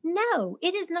 No,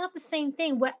 it is not the same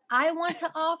thing. What I want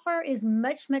to offer is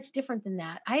much, much different than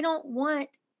that. I don't want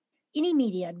any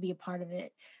media to be a part of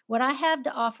it. What I have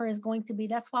to offer is going to be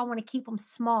that's why I want to keep them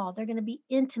small. They're going to be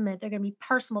intimate, they're going to be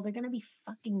personal, they're going to be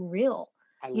fucking real.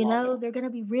 I You love it. know, they're going to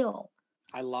be real.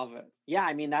 I love it. Yeah,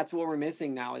 I mean that's what we're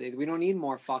missing nowadays. We don't need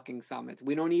more fucking summits.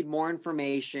 We don't need more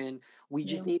information. We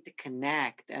just No, need to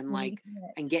connect and we need to like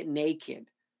and connect. get naked.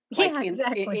 Like Yeah,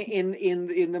 exactly.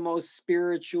 in the most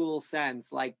spiritual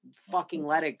sense, like fucking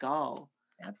let Absolutely. it go.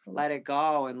 Absolutely. Let it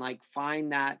go and like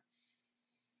find that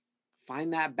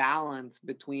balance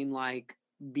between like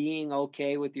being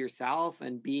okay with yourself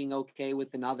and being okay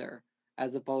with another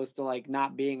as opposed to like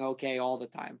not being okay all the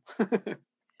time.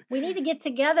 We need to get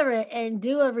together and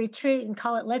do a retreat and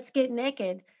call it Let's Get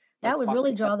Naked. That Let's would fucking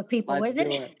really draw the people, let's wouldn't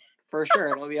do it? it. For sure.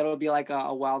 It'll be like a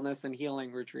wellness and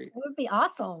healing retreat. It would be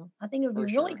awesome. I think it would be For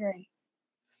really sure. great.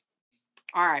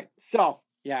 All right. So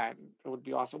yeah, it would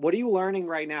be awesome. What are you learning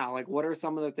right now? Like what are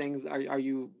some of the things are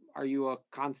you a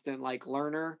constant like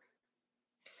learner?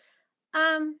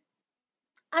 Um,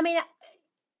 I mean,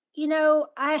 you know,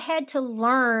 I had to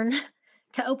learn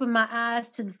to open my eyes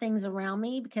to the things around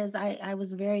me because I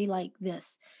was very like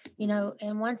this, you know,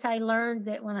 and once I learned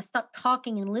that when I stopped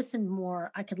talking and listened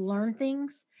more, I could learn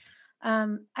things.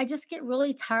 I just get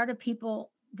really tired of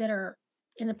people that are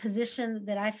in a position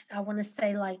that I want to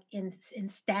say like in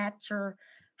stature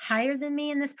higher than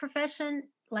me in this profession,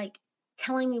 like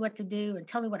telling me what to do and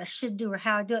tell me what I should do or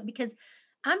how I do it because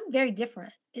I'm very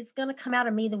different. It's going to come out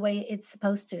of me the way it's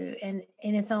supposed to and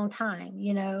in its own time,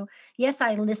 you know. Yes,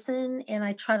 I listen and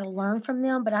I try to learn from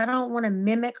them, but I don't want to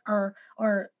mimic or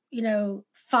you know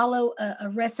follow a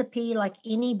recipe like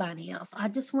anybody else. I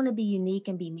just want to be unique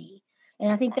and be me.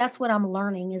 And I I think that's fucking what I'm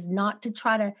learning is not to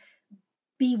try to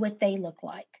be what they look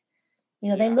like. You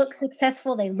know, they yeah, look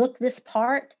successful, they look this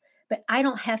part, but I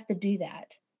don't have to do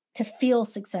that to feel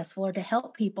successful or to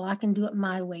help people. I can do it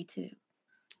my way too.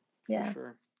 for Yeah.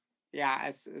 sure. Yeah,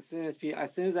 as soon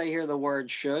as I hear the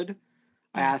word should,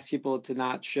 I Yeah. ask people to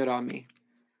not shit on me.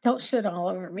 Don't shit all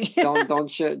over me. Don't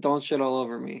shit all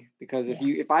over me because Yeah.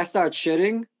 if I start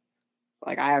shitting,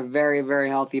 like I have very very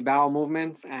healthy bowel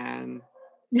movements and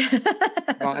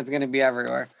it's going to be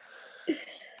everywhere.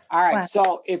 All right. Wow.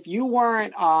 So if you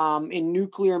weren't in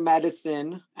nuclear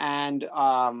medicine and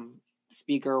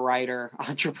speaker, writer,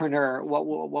 entrepreneur,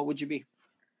 what would you be?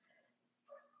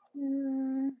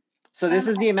 Mm, So this um,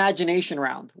 is the imagination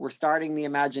round. We're starting the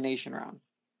imagination round.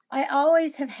 I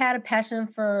always have had a passion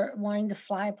for wanting to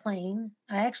fly a plane.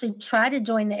 I actually tried to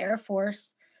join the Air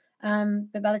Force,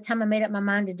 but by the time I made up my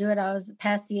mind to do it, I was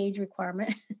past the age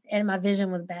requirement and my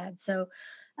vision was bad. So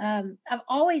I've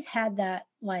always had that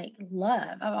like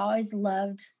love. I've always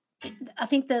loved. I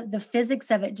think the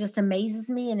physics of it just amazes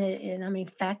me, and I'm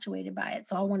infatuated by it.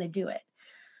 So I want to do it.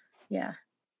 Yeah,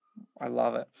 I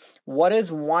love it. What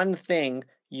is one thing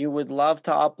you would love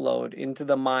to upload into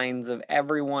the minds of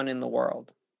everyone in the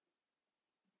world?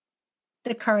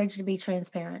 the courage to be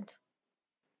transparent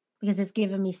because it's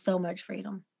given me so much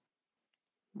freedom.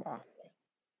 Wow.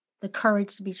 The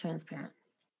courage to be transparent.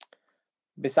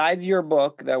 Besides your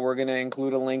book that we're going to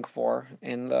include a link for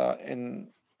in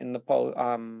the post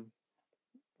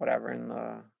whatever in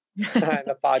the in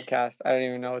the podcast. I don't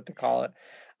even know what to call it.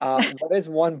 What is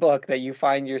one book that you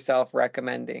find yourself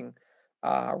recommending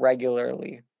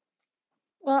regularly?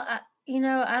 Well, you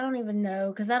know, I don't even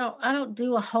know because I don't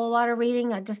do a whole lot of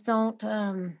reading. I just don't.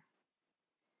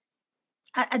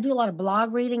 I do a lot of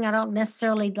blog reading. I don't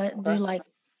necessarily do Okay. like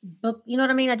book. You know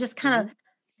what I mean? I just kind Hmm.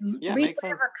 of Yeah, read makes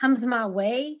sense. whatever comes my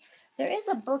way. There is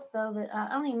a book though that I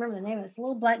don't even remember the name of it. It's a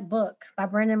little black book by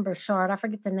Brendan Burchard. I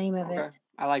forget the name of Okay, it.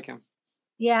 I like him.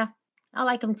 Yeah, I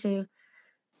like them too.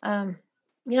 Um,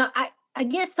 you know, I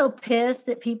get so pissed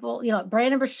that people,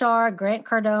 Brandon Bouchard, Grant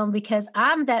Cardone, because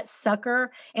I'm that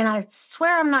sucker, and I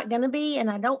swear I'm not going to be, and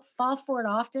I don't fall for it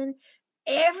often.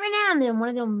 Every now and then, one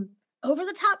of them over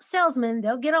the top salesmen,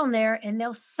 they'll get on there and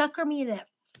they'll sucker me into that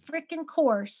freaking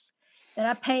course that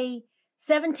I pay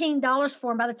 $17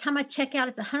 for. And by the time I check out,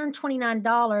 it's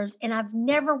 $129. And I've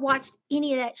never watched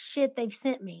any of that shit they've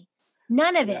sent me.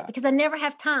 None of it, because I never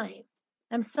have time.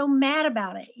 I'm so mad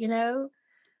about it,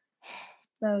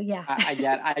 So yeah. I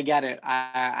get it.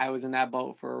 I was in that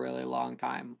boat for a really long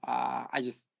time. I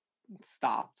just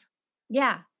stopped.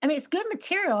 Yeah. I mean, it's good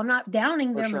material. I'm not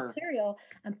downing For their sure. material.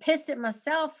 I'm pissed at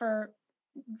myself for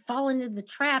falling into the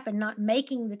trap and not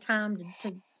making the time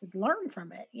to learn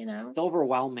from it, It's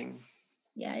overwhelming.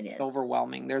 Yeah, it It's is.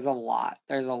 overwhelming. There's a lot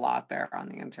there on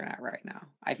the internet right now.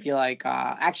 I feel like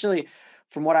actually,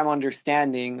 from what I'm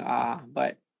understanding,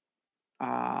 but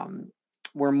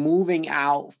we're moving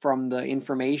out from the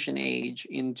information age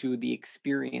into the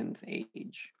experience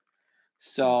age.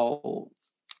 So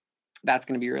that's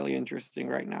going to be really interesting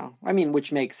right now. I mean,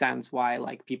 which makes sense why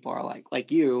like people are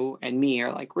like you and me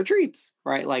are like retreats,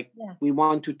 right? Like we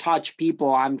want to touch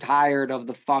people. I'm tired of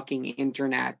the fucking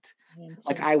internet.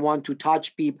 Like I want to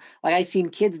touch people. Like I've seen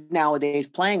kids nowadays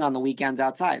playing on the weekends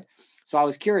outside. So I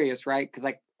was curious, right? Because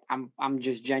like I'm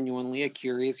just genuinely a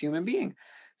curious human being.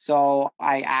 So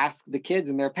I asked the kids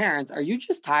and their parents, "Are you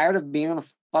just tired of being on a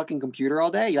fucking computer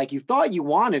all day? Like you thought you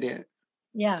wanted it."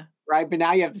 Yeah. Right. But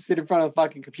now you have to sit in front of a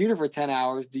fucking computer for 10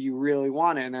 hours. Do you really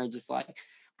want it? And they're just like, I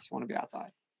just want to be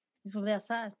outside. Just want to be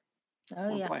outside.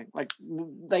 Oh yeah. Play.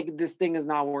 Like this thing is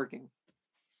not working.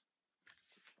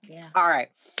 Yeah. All right.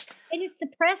 And it's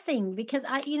depressing because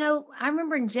I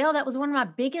remember in jail, that was one of my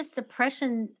biggest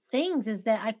depression things is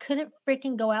that I couldn't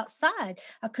freaking go outside.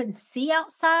 I couldn't see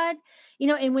outside,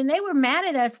 and when they were mad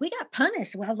at us, we got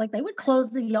punished. Well, like they would close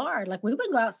the yard. Like we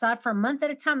wouldn't go outside for a month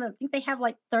at a time. I think they have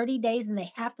like 30 days and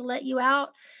they have to let you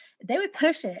out. They would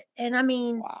push it. And I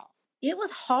mean, It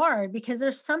was hard because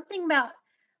there's something about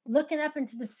looking up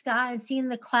into the sky and seeing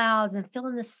the clouds and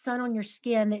feeling the sun on your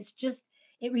skin.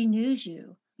 It renews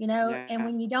you. And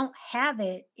when you don't have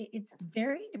it, it's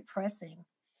very depressing.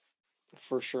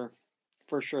 For sure.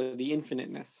 The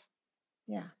infiniteness.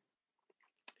 Yeah.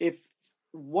 If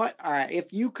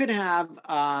you could have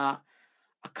a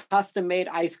custom made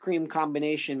ice cream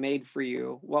combination made for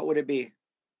you, what would it be?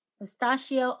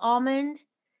 Pistachio, almond,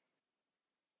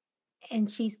 and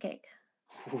cheesecake.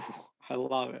 Ooh, I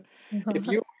love it.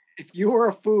 If you were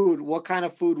a food, what kind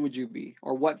of food would you be?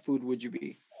 Or what food would you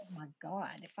be? Oh my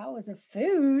God. If I was a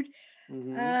food,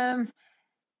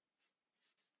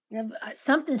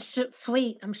 something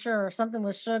sweet, I'm sure. Something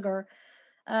with sugar.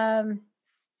 Golly,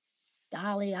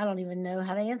 I don't even know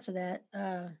how to answer that.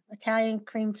 Italian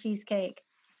cream cheesecake.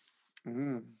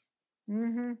 I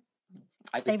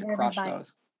used to crush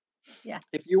those. Yeah.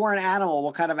 If you were an animal,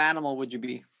 what kind of animal would you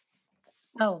be?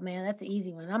 Oh man, that's an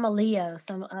easy one. I'm a Leo,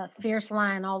 some fierce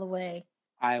lion all the way.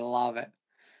 I love it.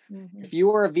 If you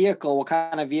were a vehicle, what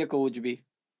kind of vehicle would you be?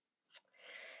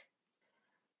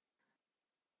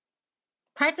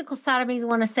 Practical side of me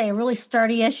want to say a really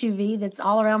sturdy SUV that's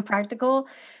all around practical,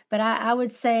 but I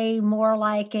would say more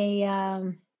like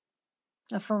a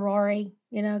Ferrari,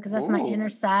 because that's my inner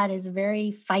side is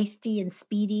very feisty and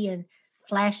speedy and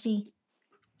flashy.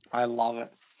 I love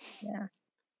it. Yeah.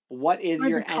 What is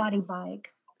your Ducati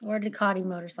bike or Ducati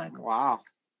motorcycle? Wow.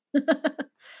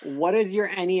 What is your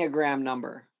Enneagram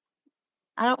number?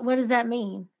 What does that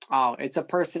mean? Oh, it's a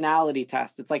personality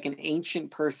test. It's like an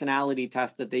ancient personality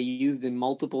test that they used in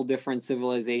multiple different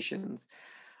civilizations.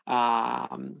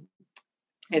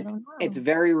 It's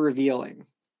very revealing.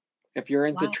 If you're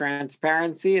into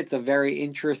transparency, it's a very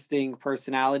interesting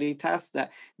personality test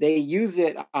that they use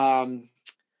it.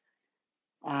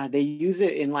 They use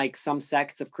it in like some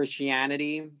sects of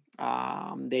Christianity.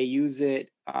 They use it.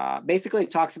 Basically,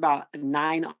 it talks about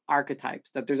 9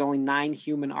 archetypes. That there's only 9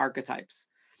 human archetypes,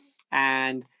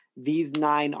 and these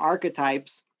 9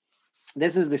 archetypes.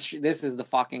 This is the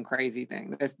fucking crazy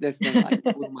thing. This thing like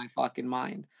blew my fucking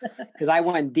mind because I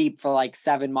went deep for like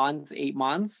 7 months, 8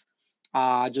 months.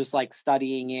 Just like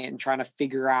studying it and trying to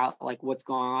figure out like what's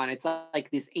going on. It's like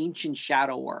this ancient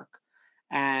shadow work.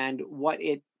 And what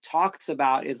it talks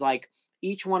about is like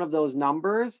each one of those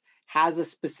numbers has a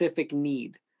specific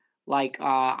need. Like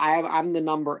I'm the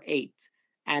number 8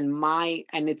 and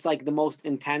it's like the most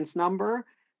intense number.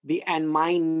 And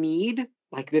my need,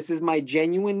 like this is my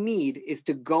genuine need, is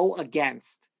to go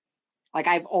against. Like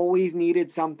I've always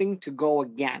needed something to go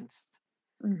against.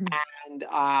 And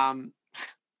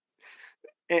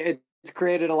it's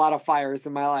created a lot of fires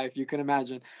in my life. You can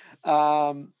imagine.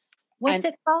 What's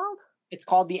it called? It's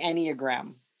called the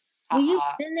Enneagram. Will you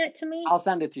Uh, send that to me? I'll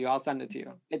send it to you. I'll send it to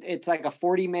you. It's like a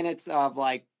 40 minutes of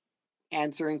like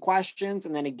answering questions,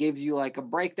 and then it gives you like a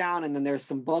breakdown, and then there's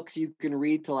some books you can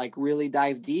read to like really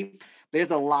dive deep.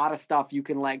 There's a lot of stuff you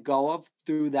can let go of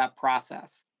through that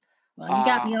process. Well, you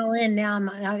got Uh me all in now.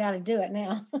 I got to do it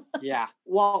now. yeah.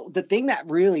 Well, the thing that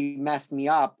really messed me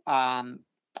up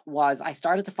was I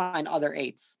started to find other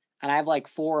eights, and I have like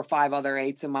 4 or 5 other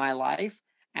eights in my life.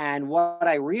 And what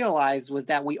I realized was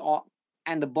that we all,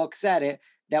 and the book said it,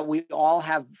 that we all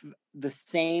have the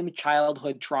same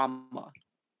childhood trauma.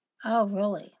 Oh,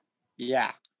 really?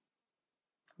 Yeah.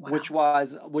 Wow. Which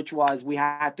was we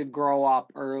had to grow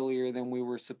up earlier than we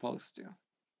were supposed to.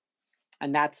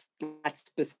 And that's that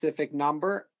specific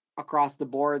number across the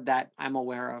board that I'm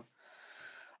aware of.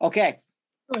 Okay,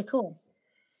 Really cool.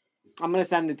 I'm gonna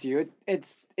send it to you.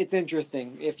 It's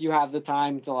interesting if you have the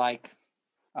time to like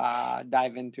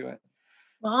dive into it.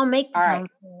 Well, I'll make the All right. time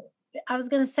for it. I was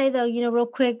going to say though, real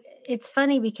quick, it's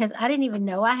funny because I didn't even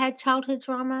know I had childhood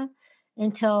trauma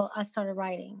until I started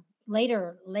writing.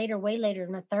 Later, way later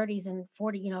in my 30s and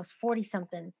 40, I was 40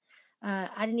 something. I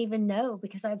didn't even know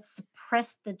because I'd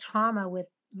suppressed the trauma with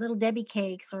little Debbie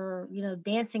cakes or,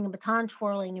 dancing and baton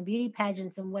twirling and beauty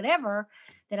pageants and whatever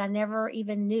that I never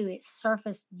even knew. It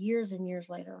surfaced years and years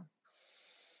later.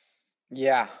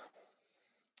 Yeah.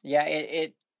 Yeah,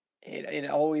 it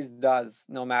always does,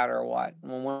 no matter what.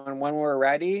 When we're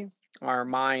ready, our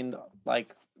mind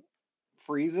like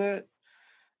frees it,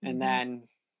 and Hmm. then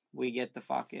we get to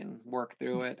fucking work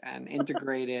through it and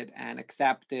integrate it and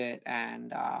accept it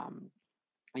and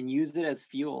use it as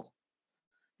fuel.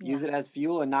 Use Yeah. it as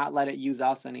fuel and not let it use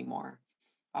us anymore.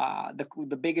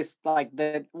 The biggest, like,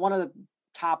 the one of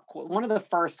the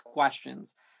first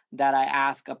questions that I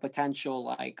ask a potential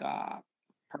like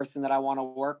person that I want to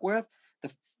work with,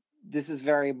 the this is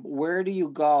very, where do you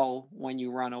go when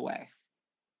you run away?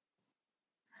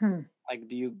 Hmm. Like,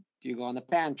 do you go in the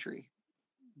pantry?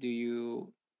 Do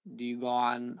you go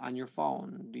on your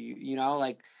phone? Do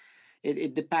like,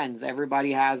 it depends.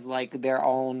 Everybody has like their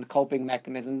own coping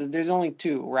mechanism. There's only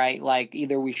two, right? Like,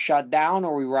 either we shut down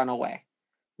or we run away.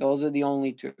 Those are the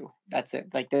only two. That's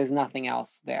it. Like, there's nothing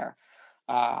else there.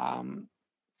 Um,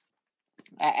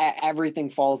 Everything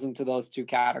falls into those two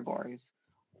categories.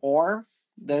 Or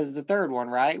there's the third one,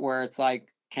 right? Where it's like,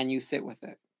 can you sit with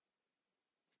it?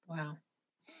 Wow.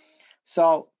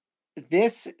 So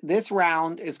this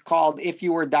round is called If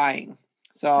You Were Dying. Okay.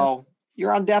 So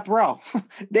you're on death row.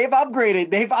 They've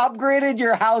upgraded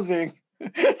your housing.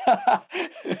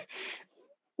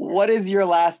 What is your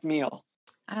last meal?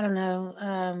 I don't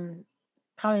know.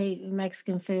 Probably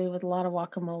Mexican food with a lot of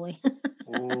guacamole.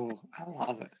 Ooh, I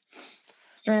love it.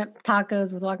 Shrimp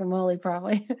tacos with guacamole,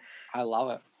 probably. I love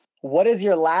it. What is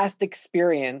your last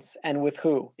experience and with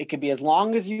who? It could be as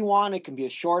long as you want, it can be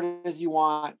as short as you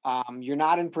want. You're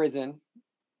not in prison,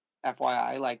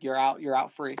 FYI, like you're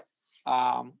out free.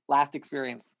 Last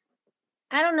experience.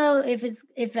 I don't know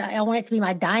if I want it to be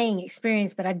my dying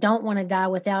experience, but I don't want to die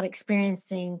without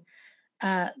experiencing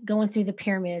going through the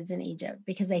pyramids in Egypt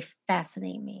because they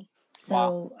fascinate me.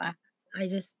 Wow. So I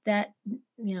just that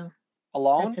that's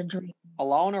Alone? a dream.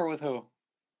 Alone or with who?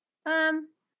 Um,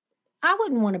 I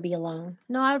wouldn't want to be alone.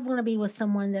 No, I'd want to be with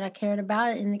someone that I cared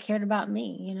about and that cared about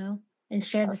me, and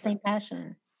shared the same Perfect.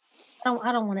 passion.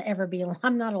 I don't want to ever be alone.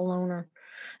 I'm not a loner.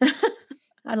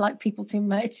 I like people too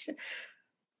much.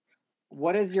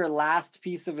 What is your last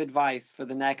piece of advice for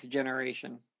the next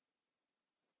generation?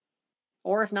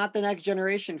 Or if not the next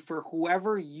generation, for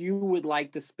whoever you would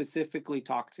like to specifically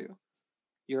talk to?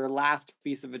 Your last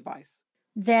piece of advice.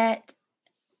 That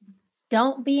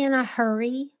don't be in a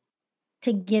hurry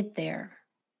to get there.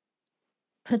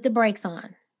 Put the brakes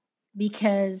on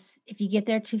because if you get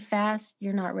there too fast,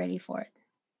 you're not ready for it.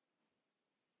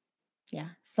 Yeah,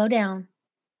 slow down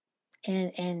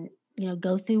and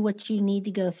go through what you need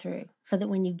to go through so that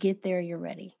when you get there you're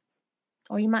ready.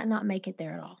 Or you might not make it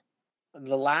there at all.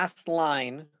 The last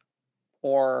line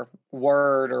or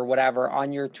word or whatever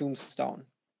on your tombstone.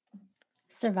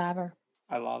 Survivor.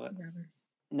 I love it. Survivor.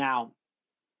 Now,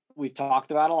 we've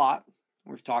talked about a lot.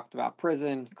 We've talked about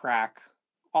prison, crack,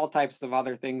 all types of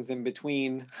other things in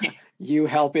between. You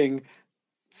helping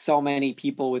so many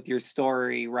people with your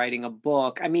story, writing a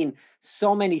book. I mean,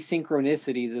 so many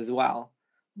synchronicities as well.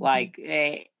 Mhm. Like,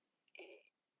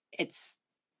 it's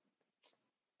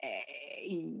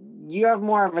you have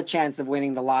more of a chance of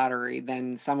winning the lottery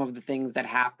than some of the things that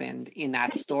happened in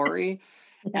that story.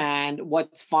 Yeah. And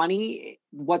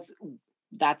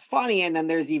that's funny, and then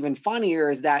there's even funnier,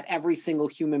 is that every single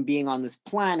human being on this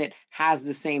planet has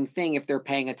the same thing if they're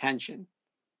paying attention.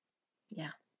 Yeah.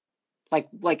 Like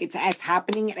it's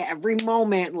happening at every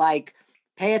moment. Like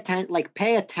pay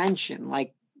attention.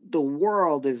 Like the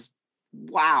world is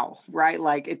wow, right?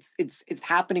 Like it's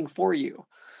happening for you.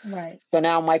 Right. So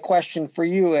now my question for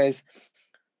you is,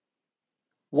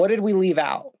 what did we leave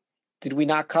out? Did we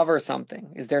not cover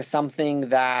something? Is there something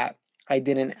that I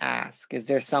didn't ask? Is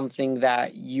there something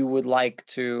that you would like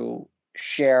to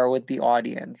share with the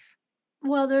audience?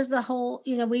 Well, there's the whole,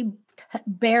 we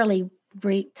barely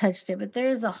touched it, but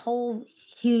there's a whole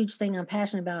huge thing I'm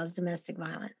passionate about is domestic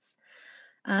violence.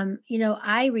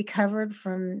 I recovered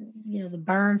from, the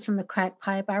burns from the crack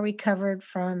pipe. I recovered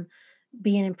from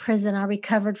being in prison. I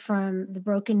recovered from the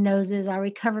broken noses. I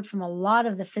recovered from a lot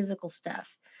of the physical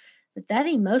stuff. But that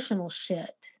emotional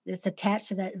shit that's attached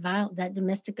to that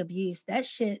domestic abuse, that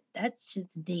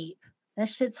shit's deep. That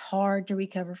shit's hard to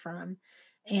recover from.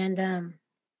 And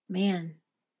man,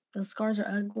 those scars are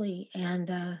ugly and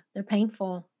they're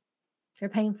painful. They're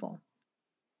painful,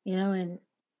 and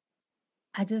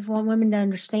I just want women to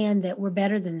understand that we're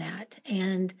better than that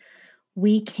and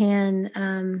we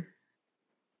can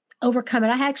overcome it.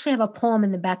 I actually have a poem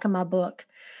in the back of my book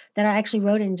that I actually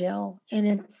wrote in jail, and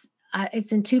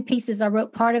it's in two pieces. I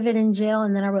wrote part of it in jail,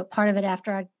 and then I wrote part of it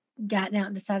after I gotten out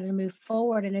and decided to move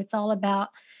forward. And it's all about.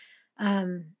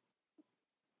 Can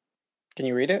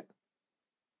you read it?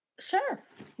 Sure.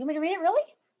 You want me to read it? Really?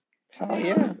 Oh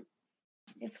yeah.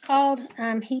 It's called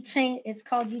It's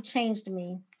called "You Changed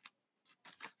Me."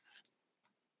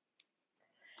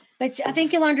 But I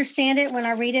think you'll understand it when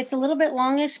I read it. It's a little bit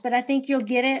longish, but I think you'll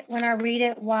get it when I read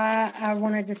it why I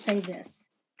wanted to say this,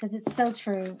 because it's so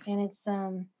true and it's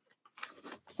so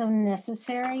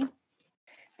necessary.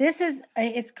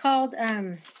 It's called,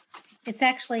 it's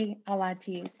actually, I lied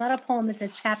to you. It's not a poem, it's a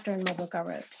chapter in my book I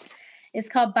wrote. It's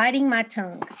called Biting My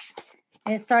Tongue.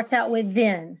 And it starts out with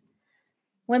then.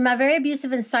 When my very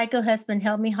abusive and psycho husband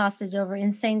held me hostage over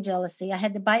insane jealousy, I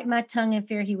had to bite my tongue in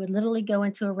fear he would literally go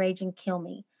into a rage and kill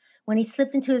me. When he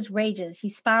slipped into his rages, he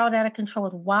spiraled out of control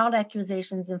with wild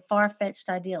accusations and far-fetched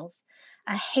ideals.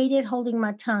 I hated holding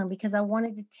my tongue because I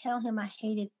wanted to tell him I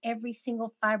hated every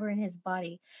single fiber in his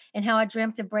body and how I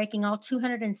dreamt of breaking all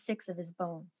 206 of his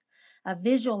bones. I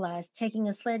visualized taking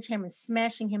a sledgehammer and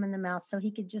smashing him in the mouth so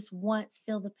he could just once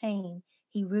feel the pain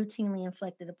he routinely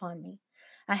inflicted upon me.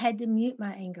 I had to mute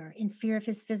my anger in fear of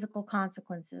his physical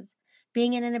consequences.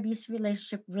 Being in an abusive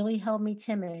relationship really held me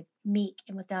timid, meek,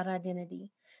 and without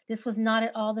identity. This was not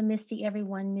at all the Misty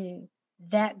everyone knew.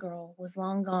 That girl was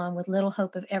long gone with little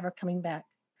hope of ever coming back.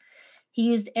 He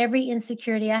used every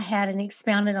insecurity I had and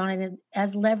expounded on it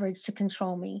as leverage to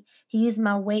control me. He used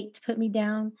my weight to put me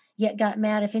down, yet got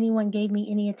mad if anyone gave me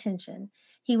any attention.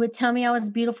 He would tell me I was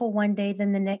beautiful one day,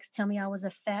 then the next tell me I was a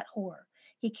fat whore.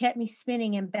 He kept me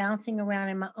spinning and bouncing around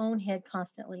in my own head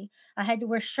constantly. I had to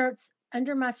wear shirts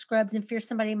under my scrubs in fear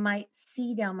somebody might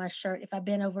see down my shirt if I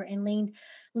bent over and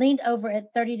leaned over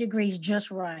at 30 degrees just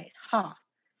right. Ha.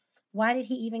 Why did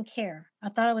he even care? I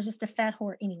thought I was just a fat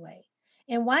whore anyway.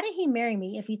 And why did he marry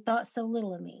me if he thought so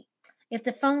little of me? If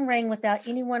the phone rang without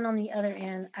anyone on the other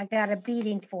end, I got a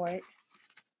beating for it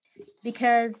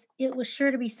because it was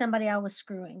sure to be somebody I was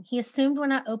screwing. He assumed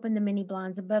when I opened the mini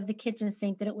blinds above the kitchen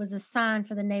sink that it was a sign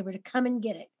for the neighbor to come and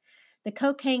get it. The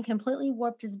cocaine completely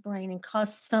warped his brain and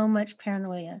caused so much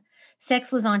paranoia.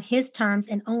 Sex was on his terms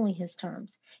and only his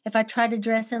terms. If I tried to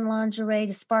dress in lingerie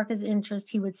to spark his interest,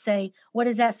 he would say, "What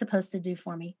is that supposed to do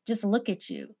for me? Just look at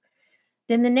you."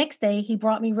 Then the next day, he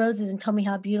brought me roses and told me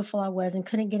how beautiful I was and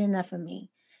couldn't get enough of me.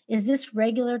 Is this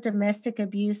regular domestic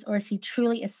abuse, or is he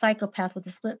truly a psychopath with a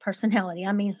split personality?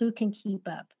 I mean, who can keep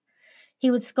up?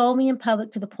 He would scold me in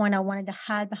public to the point I wanted to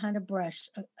hide behind a bush,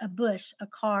 a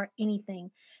car,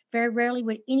 anything. Very rarely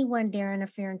would anyone dare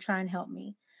interfere and try and help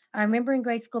me. I remember in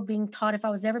grade school being taught if I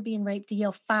was ever being raped to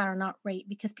yell fire, not rape,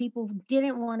 because people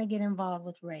didn't want to get involved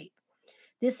with rape.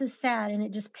 This is sad and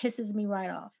it just pisses me right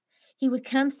off. He would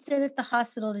come sit at the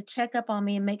hospital to check up on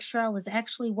me and make sure I was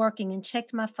actually working and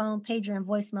checked my phone, pager, and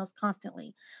voicemails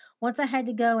constantly. Once I had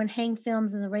to go and hang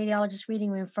films in the radiologist reading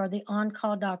room for the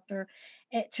on-call doctor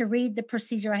to read the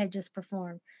procedure I had just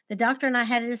performed. The doctor and I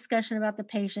had a discussion about the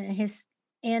patient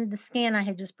and the scan I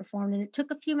had just performed, and it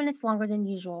took a few minutes longer than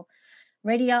usual.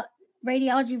 Radio,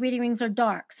 Radiology reading rooms are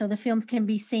dark, so the films can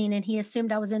be seen, and he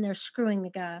assumed I was in there screwing the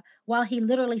guy while he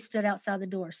literally stood outside the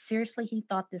door. Seriously, he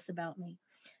thought this about me.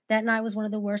 That night was one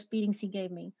of the worst beatings he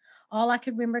gave me. All I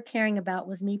could remember caring about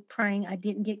was me praying I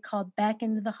didn't get called back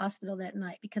into the hospital that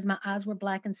night because my eyes were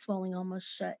black and swollen almost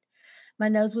shut. My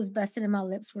nose was busted and my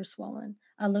lips were swollen.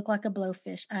 I looked like a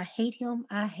blowfish. I hate him.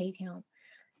 I hate him.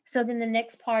 So then the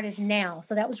next part is now.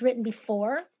 So that was written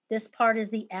before. This part is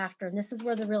the after. And this is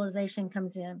where the realization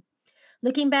comes in.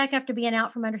 Looking back after being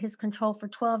out from under his control for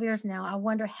 12 years now, I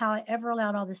wonder how I ever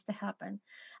allowed all this to happen.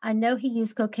 I know he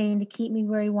used cocaine to keep me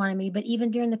where he wanted me, but even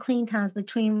during the clean times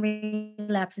between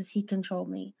relapses, he controlled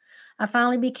me. I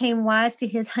finally became wise to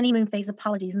his honeymoon phase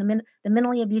apologies and the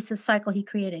mentally abusive cycle he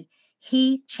created.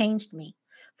 He changed me.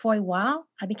 For a while,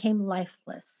 I became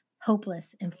lifeless,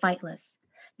 hopeless, and fightless.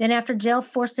 Then, after jail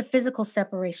forced a physical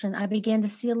separation, I began to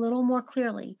see a little more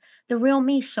clearly. The real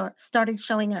me started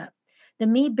showing up. The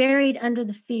me buried under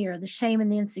the fear, the shame,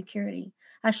 and the insecurity.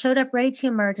 I showed up ready to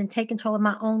emerge and take control of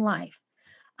my own life.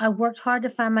 I worked hard to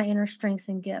find my inner strengths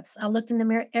and gifts. I looked in the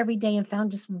mirror every day and found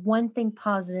just one thing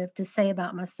positive to say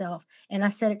about myself. And I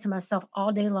said it to myself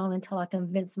all day long until I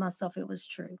convinced myself it was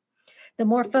true. The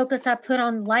more focus I put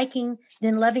on liking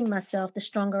than loving myself, the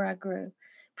stronger I grew.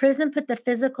 Prison put the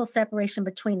physical separation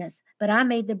between us, but I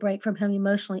made the break from him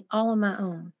emotionally all on my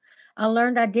own. I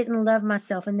learned I didn't love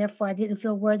myself, and therefore I didn't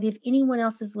feel worthy of anyone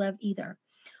else's love either.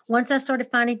 Once I started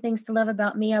finding things to love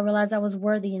about me, I realized I was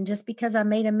worthy, and just because I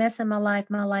made a mess in my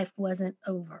life wasn't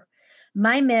over.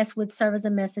 My mess would serve as a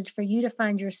message for you to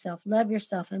find yourself, love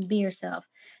yourself, and be yourself.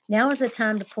 Now is the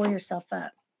time to pull yourself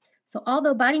up. So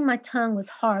although biting my tongue was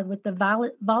hard with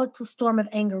the volatile storm of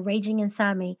anger raging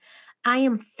inside me, I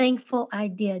am thankful I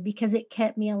did because it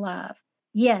kept me alive.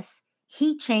 Yes,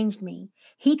 he changed me.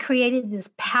 He created this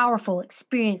powerful,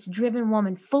 experience-driven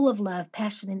woman full of love,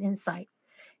 passion, and insight.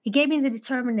 He gave me the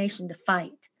determination to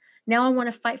fight. Now I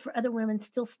want to fight for other women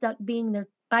still stuck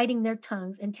biting their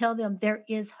tongues and tell them there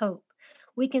is hope.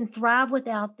 We can thrive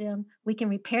without them. We can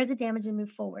repair the damage and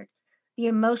move forward. The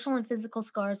emotional and physical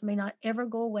scars may not ever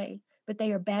go away, but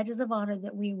they are badges of honor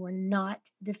that we were not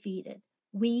defeated.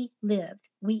 We lived,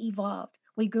 we evolved,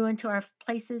 we grew into our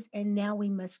places, and now we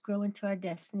must grow into our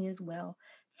destiny as well.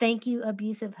 Thank you,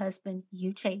 abusive husband.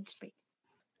 You changed me.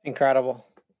 Incredible.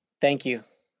 Thank you.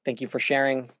 Thank you for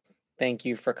sharing. Thank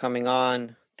you for coming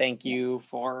on. Thank you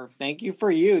for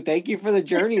you. Thank you for the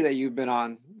journey that you've been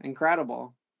on.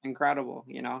 Incredible.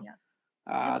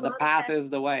 The path is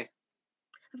the way.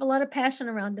 I have a lot of passion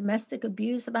around domestic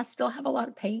abuse, but I still have a lot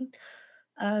of pain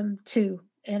too.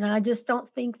 And I just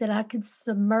don't think that I could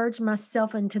submerge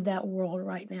myself into that world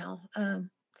right now.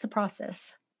 It's a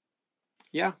process.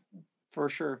 Yeah, for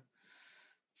sure.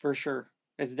 For sure.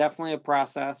 It's definitely a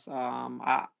process.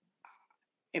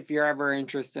 If you're ever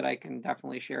interested, I can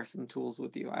definitely share some tools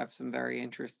with you. I have some very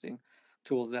interesting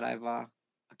tools that I've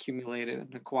accumulated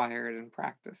and acquired and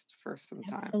practiced for some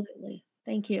time. Absolutely.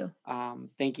 Thank you.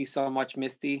 Thank you so much,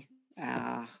 Misty.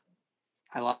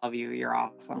 I love you. You're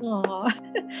awesome.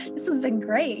 Aww. This has been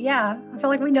great. Yeah. I feel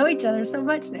like we know each other so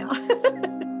much now.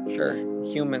 Sure.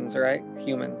 Humans, right?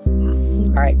 Humans.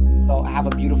 All right. So have a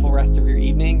beautiful rest of your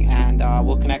evening, and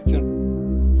we'll connect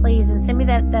soon. Please, and send me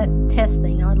that test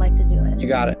thing. I would like to do it. You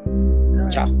got it. All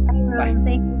right. Ciao. Bye.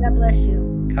 Thank you. God bless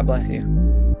you. God bless you.